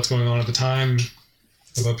of what's going on at the time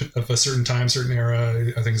of a certain time, certain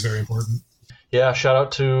era. I think is very important. Yeah. Shout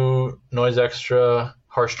out to Noise Extra,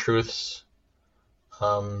 Harsh Truths.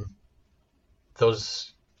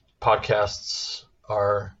 Those podcasts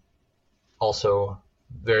are also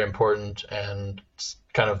very important and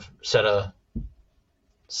kind of set a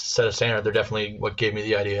standard. They're definitely what gave me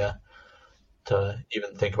the idea to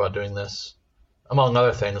even think about doing this, among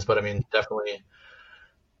other things. But I mean, definitely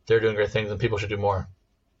they're doing great things, and people should do more.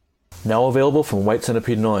 Now available from White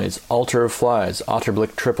Centipede Noise, Altar of Flies,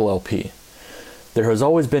 Otterblick Triple LP. There has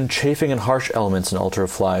always been chafing and harsh elements in Altar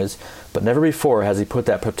of Flies, but never before has he put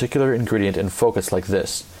that particular ingredient in focus like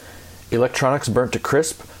this. Electronics burnt to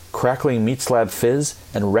crisp, crackling meat slab fizz,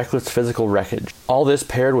 and reckless physical wreckage. All this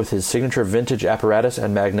paired with his signature vintage apparatus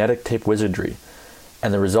and magnetic tape wizardry.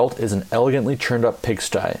 And the result is an elegantly churned up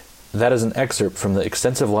pigsty. That is an excerpt from the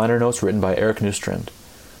extensive liner notes written by Eric Neustrand.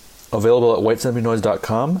 Available at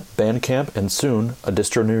whitecentipedenoise.com, Bandcamp, and soon, a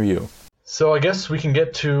distro near you. So I guess we can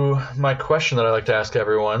get to my question that I like to ask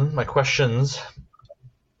everyone. My questions.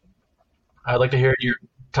 I'd like to hear your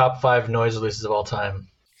top 5 noise releases of all time.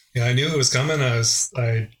 Yeah, I knew it was coming. I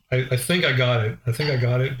think I got it.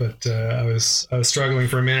 But I was struggling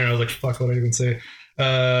for a minute. I was like, fuck, what did I even say?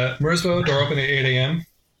 Mersbo, Door Open at 8 a.m.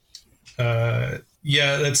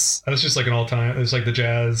 Yeah, that's just like an all time. It's like the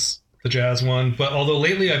jazz one. But although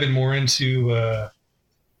lately I've been more into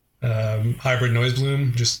Hybrid Noise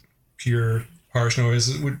Bloom, just pure harsh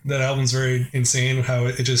noise. That album's very insane. How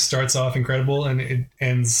it just starts off incredible and it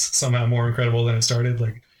ends somehow more incredible than it started.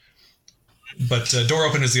 But Door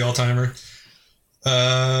Open is the all timer.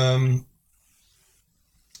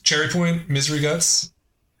 Cherry Point, Misery Guts.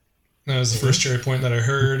 That was the first Cherry Point that I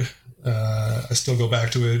heard. I still go back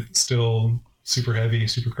to it. Still super heavy,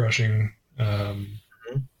 super crushing.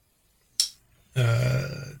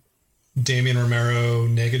 Damian Romero,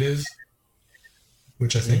 Negative,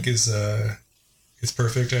 which I think is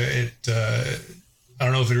perfect. I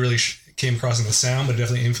don't know if it really came across in the sound, but it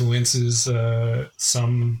definitely influences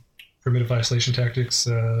some Primitive Isolation Tactics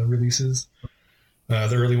releases,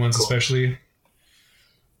 the early ones especially.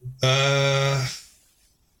 The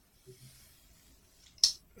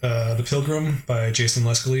Pilgrim by Jason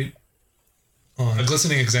Lescalite on A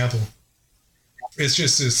Glistening Example. It's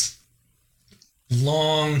just this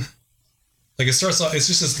long, like it starts off, it's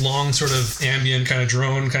just this long sort of ambient kind of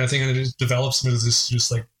drone kind of thing, and it just develops into this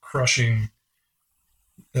just like crushing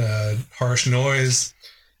harsh noise.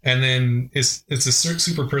 And then it's a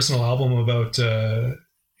super personal album about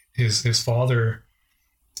his father,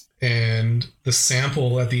 and the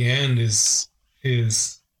sample at the end is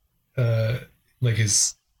like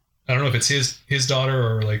his, I don't know if it's his daughter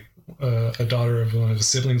or like a daughter of one of his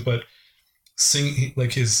siblings, but sing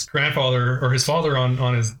like his grandfather or his father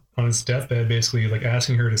on his deathbed, basically like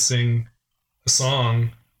asking her to sing a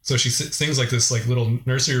song. So she sings like this like little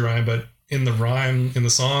nursery rhyme, but in the rhyme in the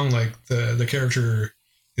song, like the character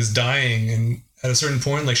is dying, and at a certain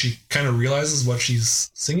point, like she kind of realizes what she's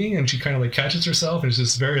singing, and she kind of like catches herself, and it's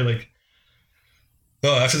just very like,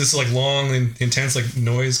 oh, after this like long and intense like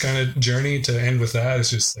noise kind of journey, to end with that is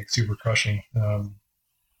just like super crushing. And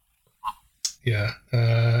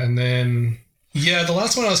then the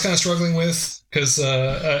last one I was kind of struggling with, because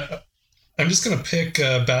I'm just gonna pick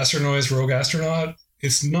Bastard Noise Rogue Astronaut.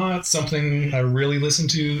 It's not something I really listen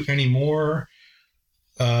to anymore.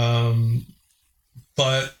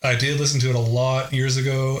 But I did listen to it a lot years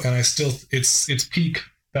ago, and I still, it's peak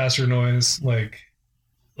Bastard Noise. Like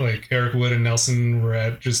Eric Wood and Nelson were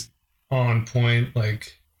at just on point.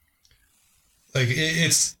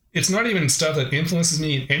 It's not even stuff that influences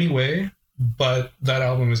me in any way, but that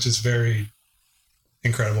album is just very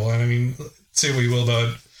incredible. And I mean, say what you will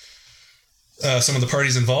about some of the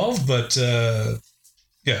parties involved, but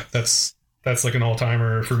that's like an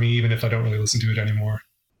all-timer for me, even if I don't really listen to it anymore.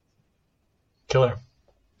 Killer.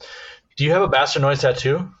 Do you have a Bastard Noise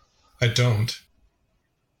tattoo? I don't.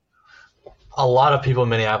 A lot of people in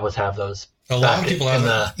Minneapolis have those. A lot of people have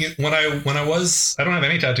that. When I don't have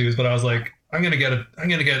any tattoos, but I was like, I'm gonna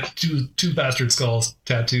get two bastard skulls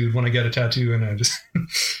tattooed when I get a tattoo, and I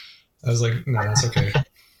was like, no, that's okay.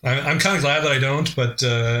 I'm kind of glad that I don't, but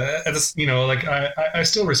at this, I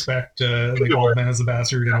still respect like Old Man as a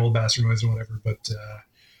Bastard and Old Bastard Noise and whatever, but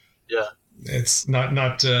it's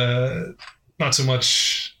not so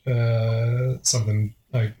much something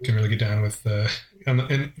I can really get down with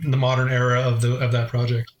in the modern era of that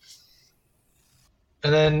project.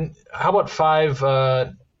 And then how about five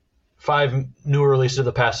newer releases of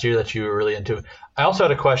the past year that you were really into? I also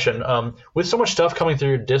had a question. With so much stuff coming through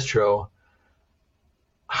your distro,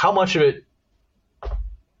 how much of it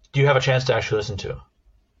do you have a chance to actually listen to?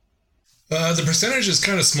 The percentage is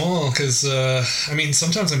kind of small because,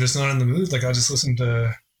 sometimes I'm just not in the mood. Like, I'll just listen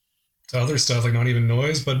to other stuff, like not even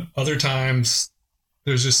noise, but other times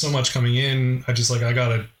there's just so much coming in. I just like, I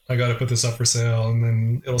gotta put this up for sale, and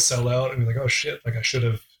then it'll sell out, and be like, oh shit, like I should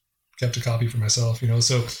have kept a copy for myself,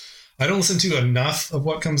 So I don't listen to enough of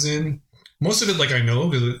what comes in. Most of it, like I know,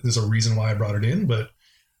 because there's a reason why I brought it in, but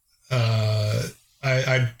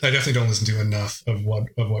I definitely don't listen to enough of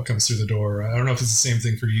what comes through the door. I don't know if it's the same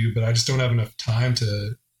thing for you, but I just don't have enough time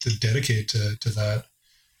to dedicate to that.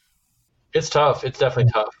 It's tough. It's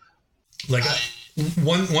definitely tough. Like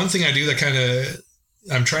one thing I do that kind of,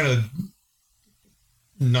 I'm trying to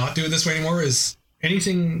not do it this way anymore, is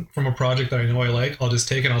anything from a project that I know I like, I'll just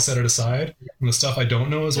take and I'll set it aside. And the stuff I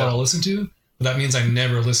don't know is what I'll listen to. But that means I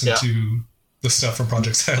never listen to the stuff from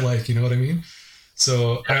projects I like. You know what I mean?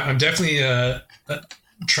 So I'm definitely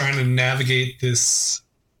trying to navigate this,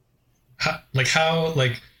 like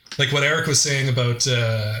what Eric was saying about,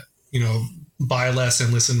 buy less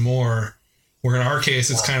and listen more. Where in our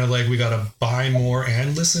case, it's kind of like we got to buy more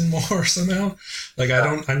and listen more somehow. Like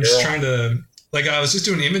I'm just trying to, like I was just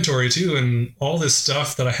doing inventory too. And all this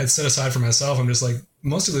stuff that I had set aside for myself, I'm just like,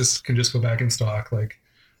 most of this can just go back in stock. Like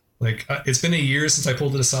it's been a year since I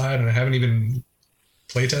pulled it aside, and I haven't even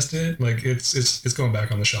play tested it. Like it's going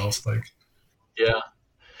back on the shelf. Like,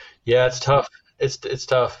 it's tough. It's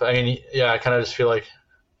tough. I mean, I kind of just feel like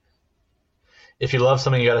if you love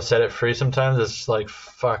something, you got to set it free. Sometimes it's like,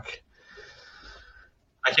 fuck,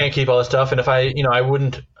 I can't keep all this stuff. And if I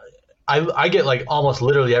get like almost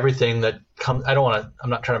literally everything that comes. I'm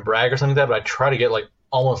not trying to brag or something like that, but I try to get like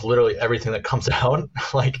almost literally everything that comes out.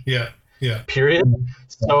 Like, period.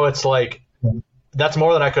 So it's like, that's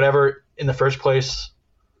more than I could ever in the first place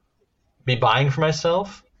be buying for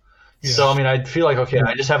myself. So I mean, I feel like, okay,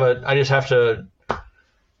 I just have to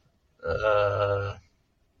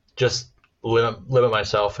just limit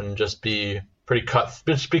myself and just be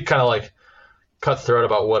kind of like cutthroat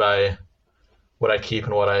about what I keep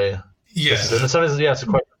and what I listen to. And sometimes it's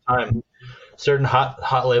quite a time. Certain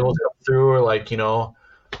hot labels come through, or like, I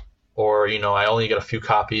only get a few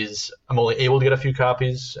copies. I'm only able to get a few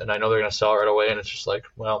copies, and I know they're going to sell right away. And it's just like,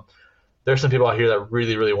 well, there's some people out here that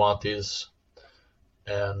really, really want these.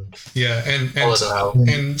 And I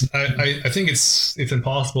think it's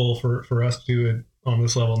impossible for us to do it on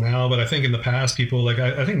this level now. But I think in the past, people like,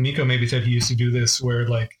 I think Miko maybe said he used to do this, where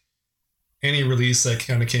like any release that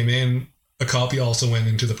kind of came in, a copy also went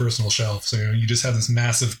into the personal shelf. So you just have this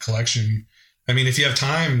massive collection. I mean, if you have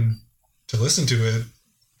time to listen to it,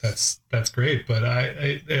 that's great, but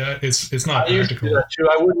it's not practical. Do that too.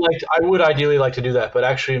 I would ideally like to do that, but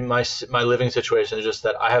actually my living situation is just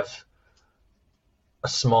that I have a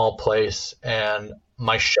small place, and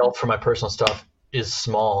my shelf for my personal stuff is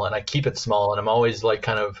small, and I keep it small, and I'm always like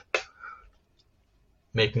kind of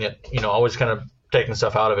making it, always kind of taking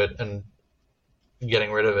stuff out of it and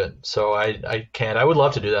getting rid of it. So I can't. I would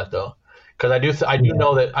love to do that though, because I do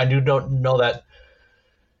know that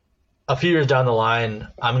a few years down the line,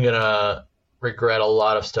 I'm gonna regret a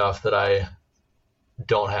lot of stuff that I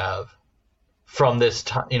don't have from this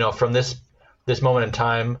time, from this moment in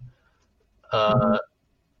time.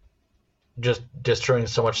 Just destroying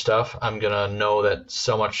so much stuff, I'm gonna know that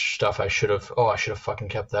so much stuff I should have fucking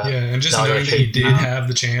kept that. Yeah, and just Now I gotta knowing that you chase did down. have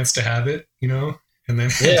the chance to have it, and then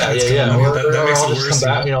Yeah, it's yeah. gone. Or, That or makes I'll it just worse. come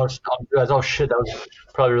back, I'll realize, oh shit, that was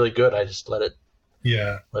probably really good. I just let it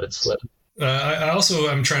slip. I also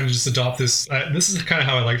I'm trying to just adopt this. This is kind of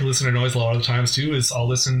how I like to listen to noise a lot of the times too. Is I'll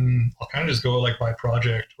kind of just go like by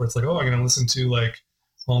project, where it's like, oh, I'm going to listen to like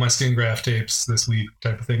all my skin graft tapes this week,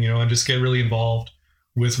 type of thing, and just get really involved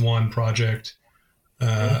with one project.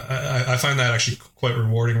 I find that actually quite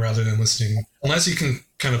rewarding rather than listening, unless you can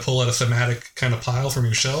kind of pull out a thematic kind of pile from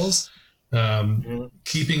your shells.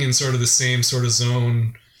 Keeping in sort of the same sort of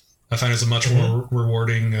zone, I find is a much more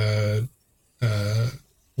rewarding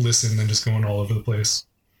listen than just going all over the place.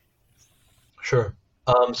 Sure.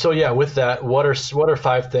 So yeah, with that, what are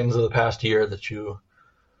 5 things of the past year that your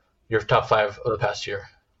top 5 of the past year?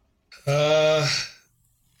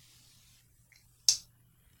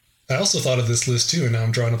 I also thought of this list too, and now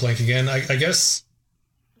I'm drawing a blank again. I guess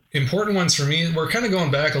important ones for me, we're kind of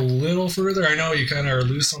going back a little further. I know you kind of are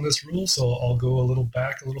loose on this rule, so I'll go a little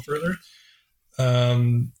further.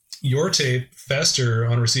 Your tape, Fester,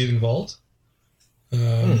 on Receiving Vault,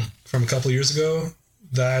 from a couple of years ago.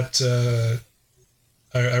 That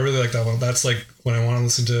I really like that one. That's like when I want to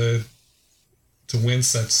listen to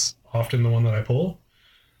Wince, that's often the one that I pull.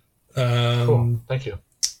 Cool. Thank you.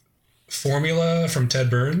 Formula from Ted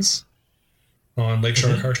Burns on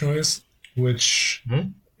Lakeshore Harsh Noise, which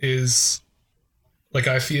is like,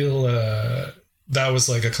 I feel that was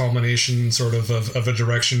like a culmination sort of a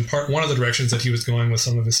direction, one of the directions that he was going with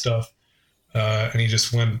some of his stuff, and he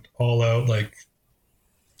just went all out, like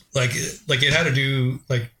it had to do,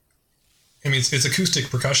 like, I mean, it's acoustic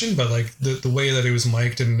percussion, but like the way that it was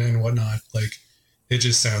mic'd and whatnot, like it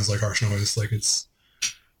just sounds like Harsh Noise. Like it's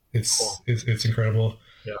incredible.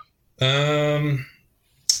 Yeah.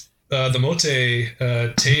 The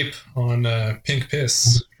Mote tape on Pink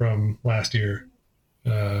Piss from last year.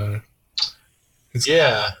 I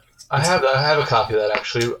have a copy of that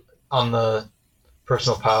actually on the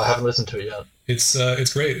personal pile. I haven't listened to it yet.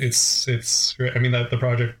 It's great. It's great. I mean, the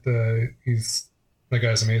project. That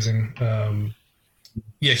guy's amazing.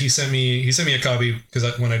 He sent me a copy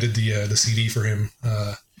because when I did the CD for him,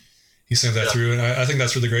 he sent that through, and I think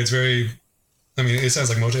that's really great. It's very, I mean, it sounds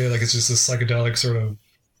like Mote, like it's just a psychedelic sort of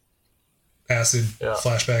acid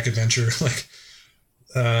flashback adventure. Like,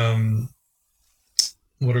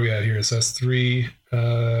 what are we at here? It says 3.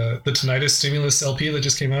 The Tinnitus Stimulus LP that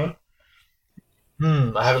just came out.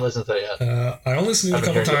 I haven't listened to that yet. I only listened to it a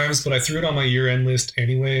couple times, but I threw it on my year-end list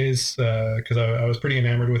anyways because I was pretty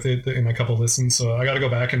enamored with it in my couple listens. So I got to go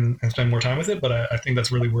back and spend more time with it. But I think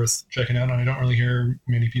that's really worth checking out. And I don't really hear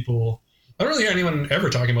anyone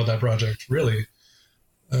ever talking about that project, really.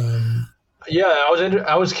 I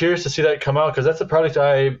was curious to see that come out because that's a project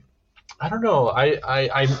I don't know.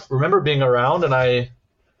 I remember being around and I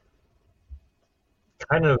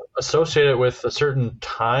kind of associate it with a certain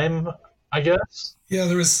time, I guess. Yeah,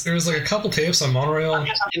 there was like a couple tapes on Monorail.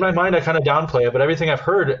 In my mind, I kind of downplay it, but everything I've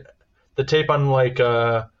heard, the tape on like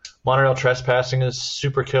Monorail Trespassing is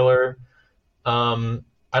super killer.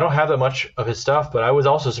 I don't have that much of his stuff, but I was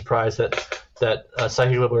also surprised that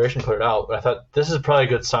Psychic Liberation put it out. But I thought this is probably a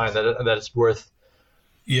good sign that it's worth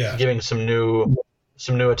giving some new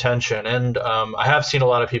attention. And I have heard a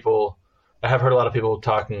lot of people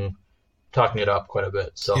talking it up quite a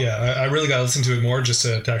bit. So I really got to listen to it more just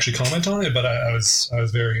to actually comment on it. But I was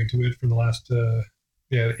very into it from the last it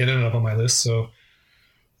ended up on my list. So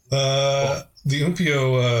the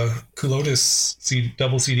Umpio Culotis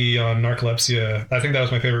double CD on Narcolepsia, I think that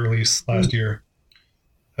was my favorite release last year.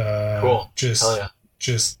 Cool.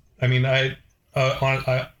 I mean, I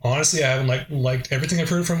honestly, I haven't liked everything I've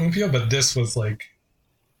heard from Umpio, but this was like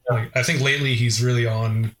I think lately he's really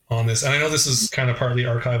on this, and I know this is kind of partly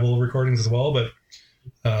archival recordings as well, but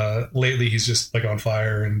lately he's just like on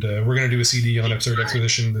fire, and we're gonna do a CD on Absurd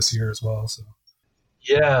Expedition this year as well. So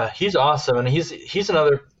yeah, he's awesome, and he's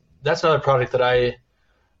another project that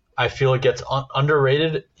I feel it gets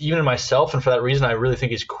underrated even in myself, and for that reason I really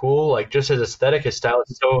think he's cool. Like just his aesthetic, his style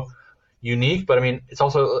is so unique, but I mean it's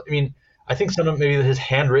also, I think some of maybe his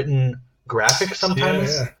handwritten graphics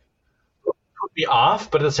sometimes could be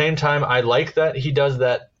off, but at the same time I like that he does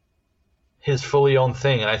that his fully owned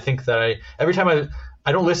thing, and I think that every time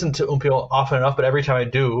I don't listen to Umpio often enough, but every time I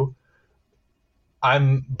do,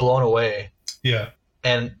 I'm blown away. Yeah.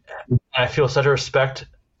 And I feel such a respect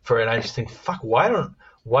for it. And I just think, fuck, why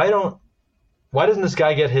doesn't this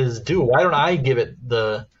guy get his due? Why don't I give it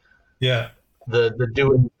the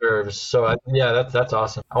due it deserves? So that's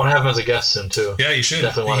awesome. I want to have him as a guest soon too. Yeah, you should.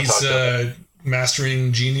 Definitely want to talk to him.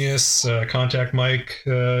 Mastering genius, contact mic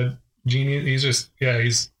genius. He's just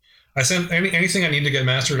I sent anything I need to get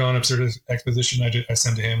mastered on Absurdist Exposition. I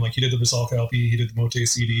send to him. Like he did the Basalka LP, he did the Mote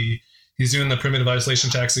CD. He's doing the Primitive Isolation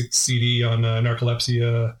Tactics CD on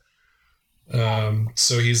narcolepsia.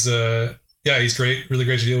 So he's great, really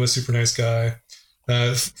great to deal with. Super nice guy.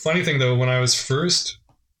 Funny thing though, when I was first,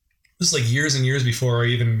 this is like years and years before I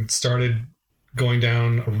even started going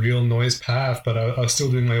down a real noise path, but I was still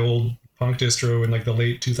doing my old punk distro in like the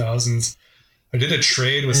late 2000s. I did a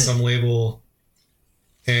trade with some label.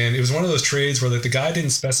 And it was one of those trades where like the guy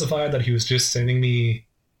didn't specify that he was just sending me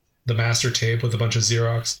the master tape with a bunch of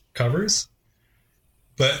Xerox covers.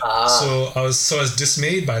 But so I was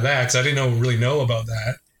dismayed by that because I didn't really know about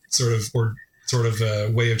that sort of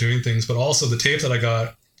way of doing things. But also the tape that I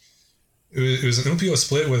got, it was an Umpio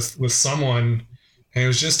split with someone, and it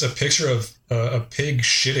was just a picture of a pig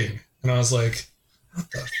shitting, and I was like,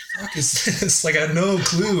 what the fuck is this? Like I had no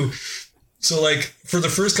clue. So like for the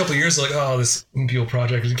first couple of years, like, oh, this Umpio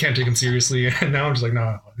project, you can't take him seriously. And now I'm just like,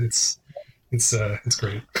 nah, it's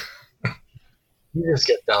great. You just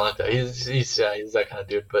get down like that. He's that kind of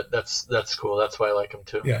dude, but that's cool. That's why I like him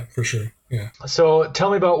too. Yeah, for sure. Yeah. So tell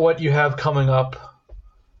me about what you have coming up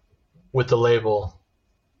with the label.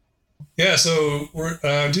 Yeah, so we're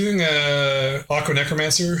doing Aqua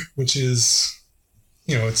Necromancer, which is,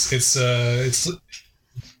 it's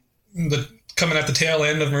the coming at the tail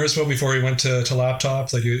end of Mersbo before he went to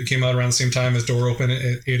laptops. Like it came out around the same time as Door Open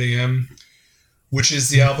at 8 a.m., which is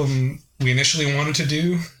the album we initially wanted to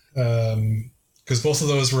do, because both of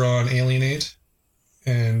those were on Alienate,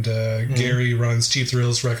 and Gary runs Cheap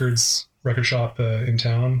Thrills record shop in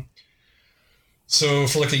town. So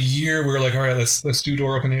for like a year, we were like, all right, let's do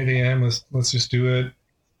Door Open at 8 a.m. Let's just do it.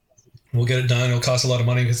 We'll get it done. It'll cost a lot of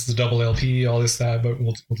money because it's a double LP, all this, that, but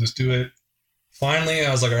we'll just do it. Finally,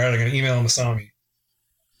 I was like, all right, I'm going to email Masami.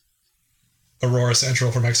 Aurora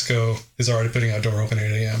Central from Mexico is already putting out Door Open at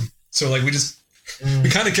 8 a.m. So like we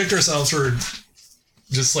kind of kicked ourselves for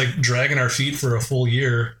just like dragging our feet for a full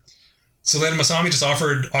year. So then Masami just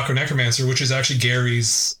offered Aqua Necromancer, which is actually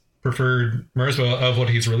Gary's preferred Mersbo of what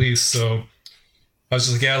he's released. So I was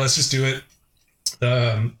just like, yeah, let's just do it.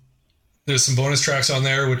 There's some bonus tracks on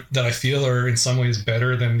there that I feel are in some ways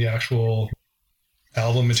better than the actual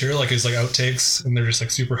album material. Like it's like outtakes, and they're just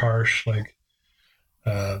like super harsh, like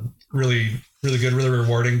really, really good, really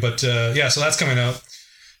rewarding. But yeah, so that's coming out.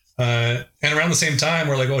 And around the same time,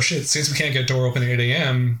 we're like, oh shit, since we can't get Door Open at 8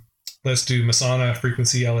 a.m., let's do Masana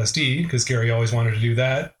Frequency LSD, because Gary always wanted to do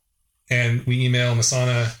that. And we email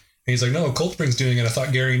Masana, and he's like, no, Cold Spring's doing it. I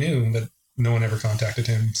thought Gary knew, but no one ever contacted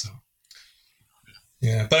him. So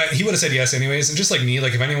yeah, but he would have said yes anyways. And just like me,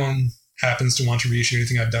 like if anyone happens to want to reissue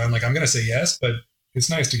anything I've done, like I'm going to say yes, but it's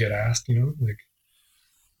nice to get asked, like,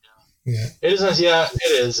 yeah. It is nice. Yeah,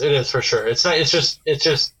 it is for sure. It's not, it's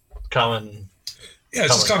just common. Yeah,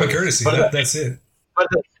 it's just common courtesy. That's it. But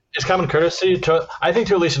it's common courtesy I think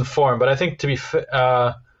to at least inform, but I think to be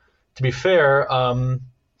fair,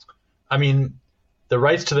 I mean, the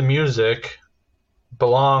rights to the music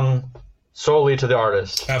belong solely to the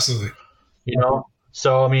artist. Absolutely.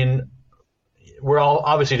 So I mean, we're all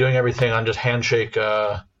obviously doing everything on just handshake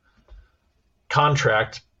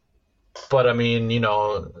contract, but I mean,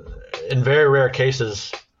 in very rare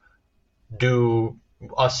cases, do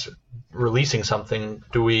us releasing something,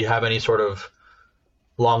 do we have any sort of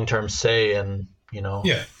long-term say? And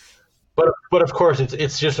yeah, but of course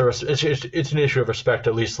it's just it's an issue of respect.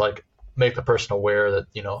 At least like make the person aware that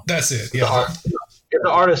that's it. Yeah, if the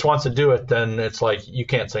artist wants to do it, then it's like you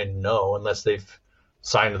can't say no unless they've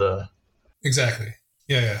signed the exactly.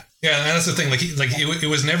 Yeah, and that's the thing. Like it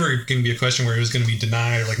was never going to be a question where it was going to be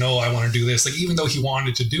denied or like, no, I want to do this. Like even though he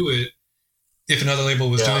wanted to do it, if another label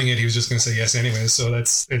was doing it, he was just going to say yes anyways. So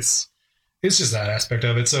it's just that aspect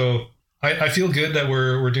of it. So I feel good that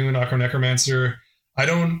we're doing Aqua Necromancer. I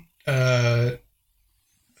don't. Part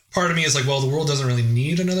of me is like, well, the world doesn't really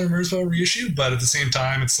need another Mersbo reissue, but at the same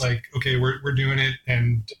time, it's like, okay, we're doing it,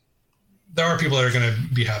 and there are people that are going to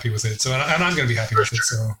be happy with it. So and I'm going to be happy with it.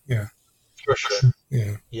 So yeah. For sure.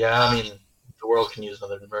 Yeah. Yeah, I mean, the world can use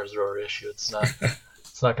another Mersbo issue. It's not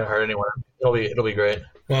going to hurt anyone. It'll be great.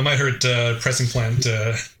 Well, it might hurt pressing plant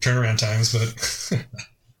turnaround times, but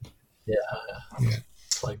yeah.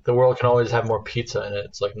 It's like the world can always have more pizza in it.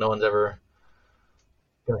 It's like no one's ever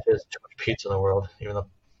going to say there's too much pizza in the world, even though.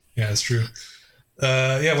 Yeah, it's true.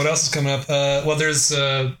 Yeah, what else is coming up? Well, there's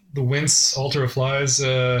the Wince Ultra Flies.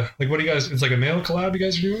 Like, what do you guys? It's like a mail collab you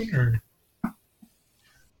guys are doing, or?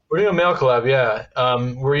 We're doing a mail collab, yeah.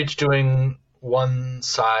 We're each doing one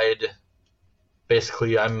side.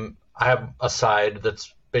 Basically, I have a side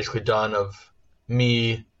that's basically done of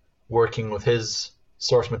me working with his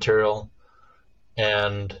source material,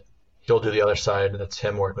 and he'll do the other side. That's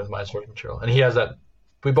him working with my source material, and he has that.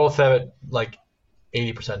 We both have it like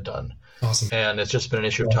 80% done. Awesome. And it's just been an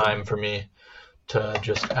issue of time for me to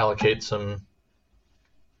just allocate some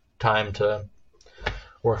time to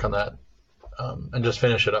work on that, and just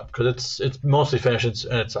finish it up, because it's mostly finished,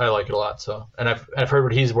 and I like it a lot. So, and I've heard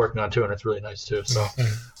what he's working on too, and it's really nice too. So I think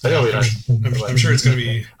it'll be nice. I'm sure it's going to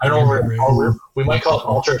be. I don't know. We might call it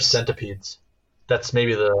Ultra Centipedes. That's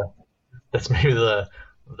maybe the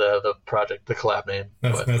project, the collab name.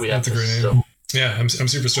 That's a great name. So. Yeah, I'm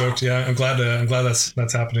super stoked. Yeah, I'm glad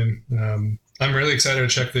that's happening. I'm really excited to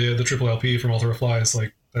check the triple LP from Ultra Flies.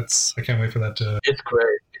 Like, I can't wait for that to. It's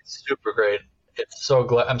great. It's super great.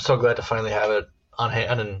 I'm so glad to finally have it on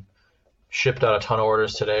hand, and shipped out a ton of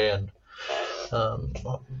orders today, and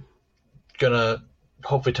gonna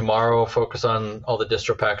hopefully tomorrow focus on all the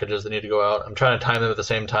distro packages that need to go out. I'm trying to time them at the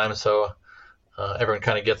same time, so everyone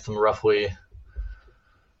kind of gets them roughly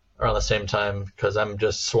around the same time, because I'm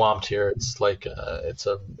just swamped here. It's like it's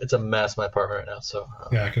a mess, my apartment right now. So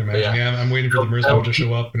yeah, I can imagine. Yeah, I'm waiting for the Merzbow to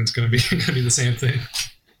show up, and it's gonna be the same thing.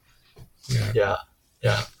 Yeah.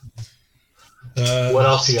 What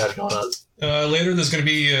else you got going on? Later, there's going to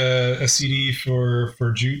be a CD for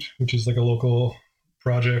Jute, which is like a local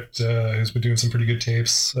project who's been doing some pretty good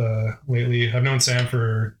tapes lately. I've known Sam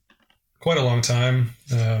for quite a long time,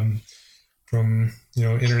 from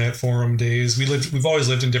internet forum days. We've always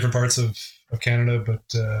lived in different parts of Canada, but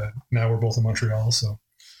now we're both in Montreal. So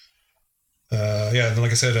then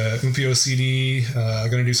like I said, Umpio CD. I'm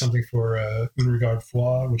going to do something for Un Regard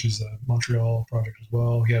Foi, which is a Montreal project as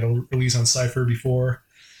well. He had a release on Cypher before.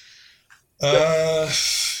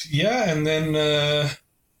 And then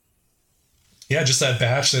just that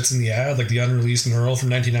batch that's in the ad, like the unreleased Neural from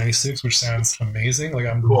 1996, which sounds amazing.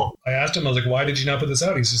 Like cool. I asked him, I was like, why did you not put this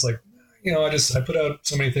out? He's just like, I put out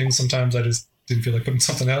so many things. Sometimes I just didn't feel like putting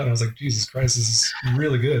something out, and I was like, Jesus Christ, this is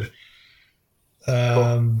really good.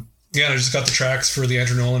 Cool. Yeah, I just got the tracks for the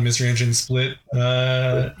Andrew Nolan Mystery Engine split.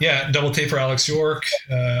 Double tape for Alex York,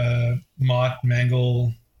 Mott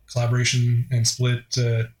Mangle collaboration and split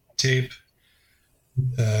tape,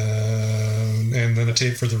 and then a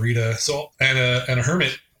tape for the Rita. So and a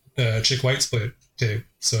Hermit Chick White split tape.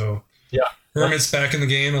 So yeah, Hermit's back in the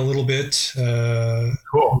game a little bit.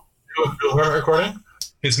 Cool. New Hermit recording?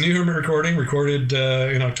 It's new Hermit recorded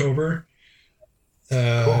in October.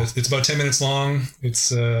 Cool. It's about 10 minutes long. It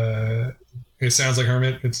sounds like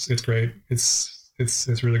Hermit. It's great. It's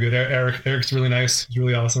really good. Eric's really nice. He's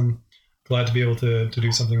really awesome. Glad to be able to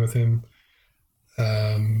do something with him.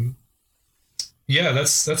 That's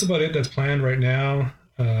about it. That's planned right now.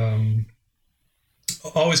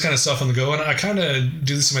 Always kind of stuff on the go, and I kind of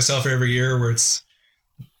do this to myself every year, where it's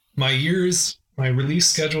my release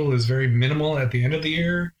schedule is very minimal at the end of the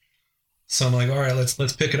year. So I'm like, all right,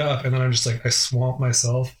 let's pick it up. And then I'm just like, I swamp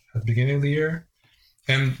myself at the beginning of the year.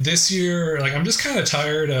 And this year, like, I'm just kind of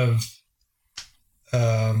tired of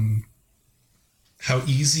how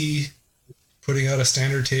easy putting out a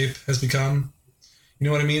standard tape has become. You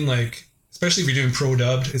know what I mean? Like, especially if you're doing pro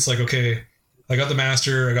dubbed, it's like, okay, I got the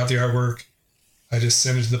master, I got the artwork, I just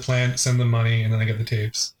send it to the plant, send them money, and then I get the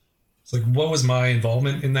tapes. It's like, what was my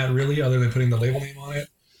involvement in that really, other than putting the label name on it?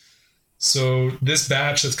 So this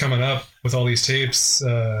batch that's coming up with all these tapes,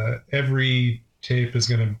 every tape is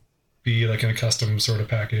going to be like in a custom sort of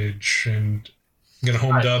package, and I'm going to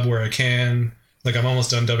home dub where I can. Like, I'm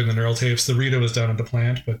almost done dubbing the neural tapes. The Rita was done at the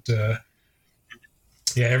plant, but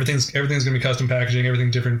everything's going to be custom packaging,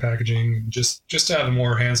 everything different packaging, just to have a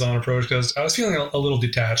more hands-on approach, because I was feeling a little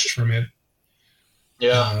detached from it.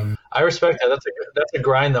 Yeah, I respect that. That's a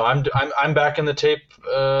grind though. I'm back in the tape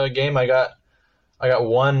game. I got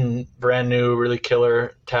one brand new, really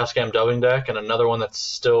killer Tascam dubbing deck, and another one that's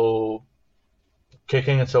still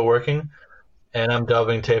kicking and still working. And I'm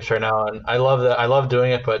dubbing tapes right now, and I love that. I love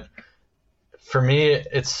doing it, but for me,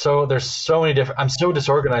 there's so many different. I'm so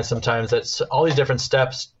disorganized sometimes that all these different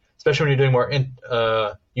steps, especially when you're doing more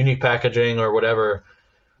unique packaging or whatever,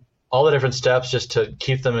 all the different steps just to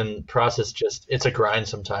keep them in process. It's a grind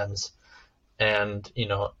sometimes, and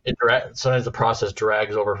sometimes the process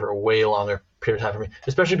drags over for a way longer period of time for me,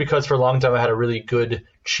 especially because for a long time I had a really good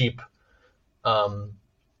cheap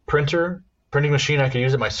printing machine I could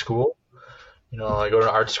use at my school. I go to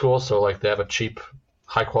an art school, so like they have a cheap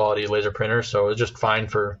high quality laser printer, so it's just fine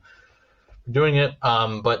for doing it.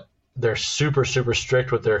 But they're super, super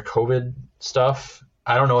strict with their COVID stuff.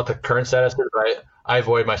 I don't know what the current status is, but I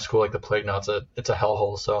avoid my school like the plague now. It's a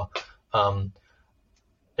hellhole. So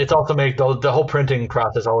it's also make the whole printing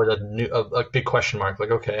process always a big question mark.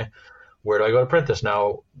 Like, okay, where do I go to print this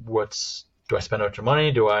now? Do I spend a bunch of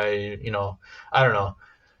money? Do I, I don't know.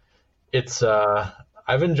 It's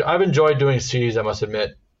I've enjoyed doing CDs, I must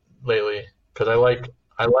admit, lately, because I like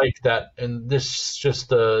that, and this just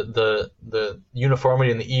the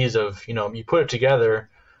uniformity and the ease of, you put it together,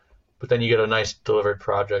 but then you get a nice delivered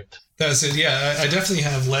project. That's it. Yeah, I definitely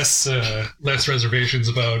have less reservations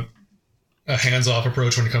about a hands-off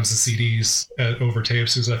approach when it comes to CDs over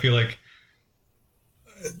tapes, because I feel like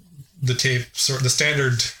the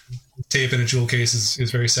standard tape in a jewel case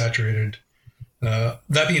is very saturated.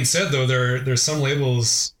 That being said, though, there's some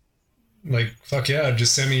labels like, fuck yeah,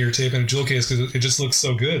 just send me your tape in a jewel case because it just looks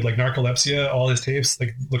so good. Like Narcolepsia, all his tapes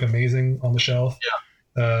look amazing on the shelf.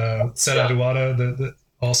 Yeah. Seda Aduwada, the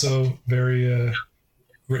also very I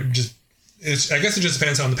guess it just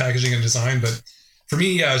depends on the packaging and design, but for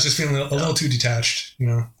me, yeah, I was just feeling a little too detached,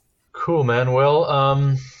 Cool, man.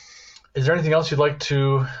 Well, is there anything else you'd like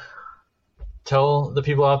to tell the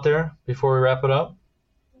people out there before we wrap it up?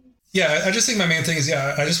 Yeah, I just think my main thing is,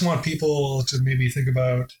 I just want people to maybe think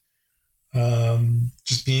about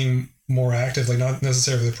just being more active, like not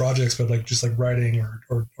necessarily the projects, but like just like writing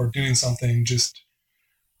or doing something. Just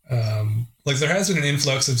like there has been an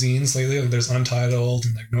influx of zines lately. Like there's Untitled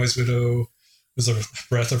and like Noise Widow. There's a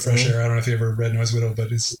breath of fresh air. I don't know if you ever read Noise Widow, but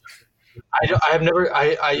it's.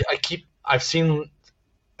 I've seen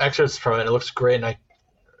excerpts from it. It looks great, and I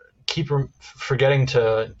keep forgetting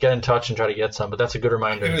to get in touch and try to get some, but that's a good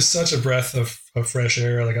reminder. It was such a breath of fresh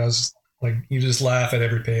air. Like I was like, you just laugh at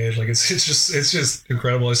every page. Like it's just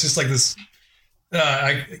incredible. It's just like this.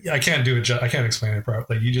 I can't do it. I can't explain it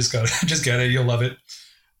properly. Like you just gotta just get it. You'll love it.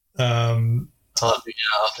 I'll have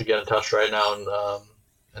to get in touch right now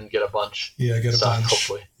and get a bunch. Yeah, get a bunch.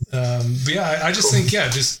 Hopefully. But yeah, I just think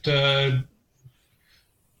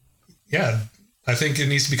I think it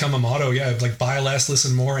needs to become a motto. Yeah, like buy less,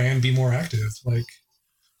 listen more, and be more active. Like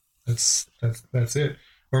that's it.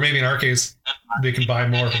 Or maybe in our case, they can buy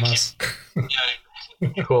more from us.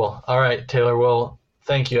 Cool. All right, Taylor. Well,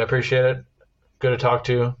 thank you. I appreciate it. Good to talk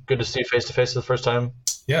to you. Good to see you face to face for the first time.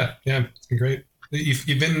 Yeah, it's been great. You've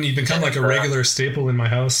become like a regular staple in my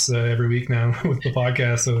house every week now with the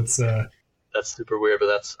podcast. So it's that's super weird,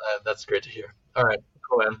 but that's great to hear. All right,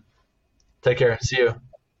 cool, man. Take care. See you.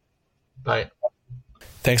 Bye.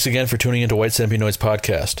 Thanks again for tuning into White Centipede Noise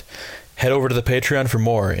Podcast. Head over to the Patreon for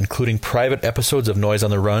more, including private episodes of Noise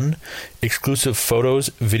on the Run, exclusive photos,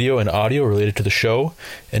 video, and audio related to the show,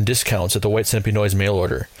 and discounts at the White Centipede Noise mail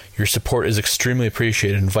order. Your support is extremely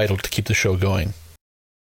appreciated and vital to keep the show going.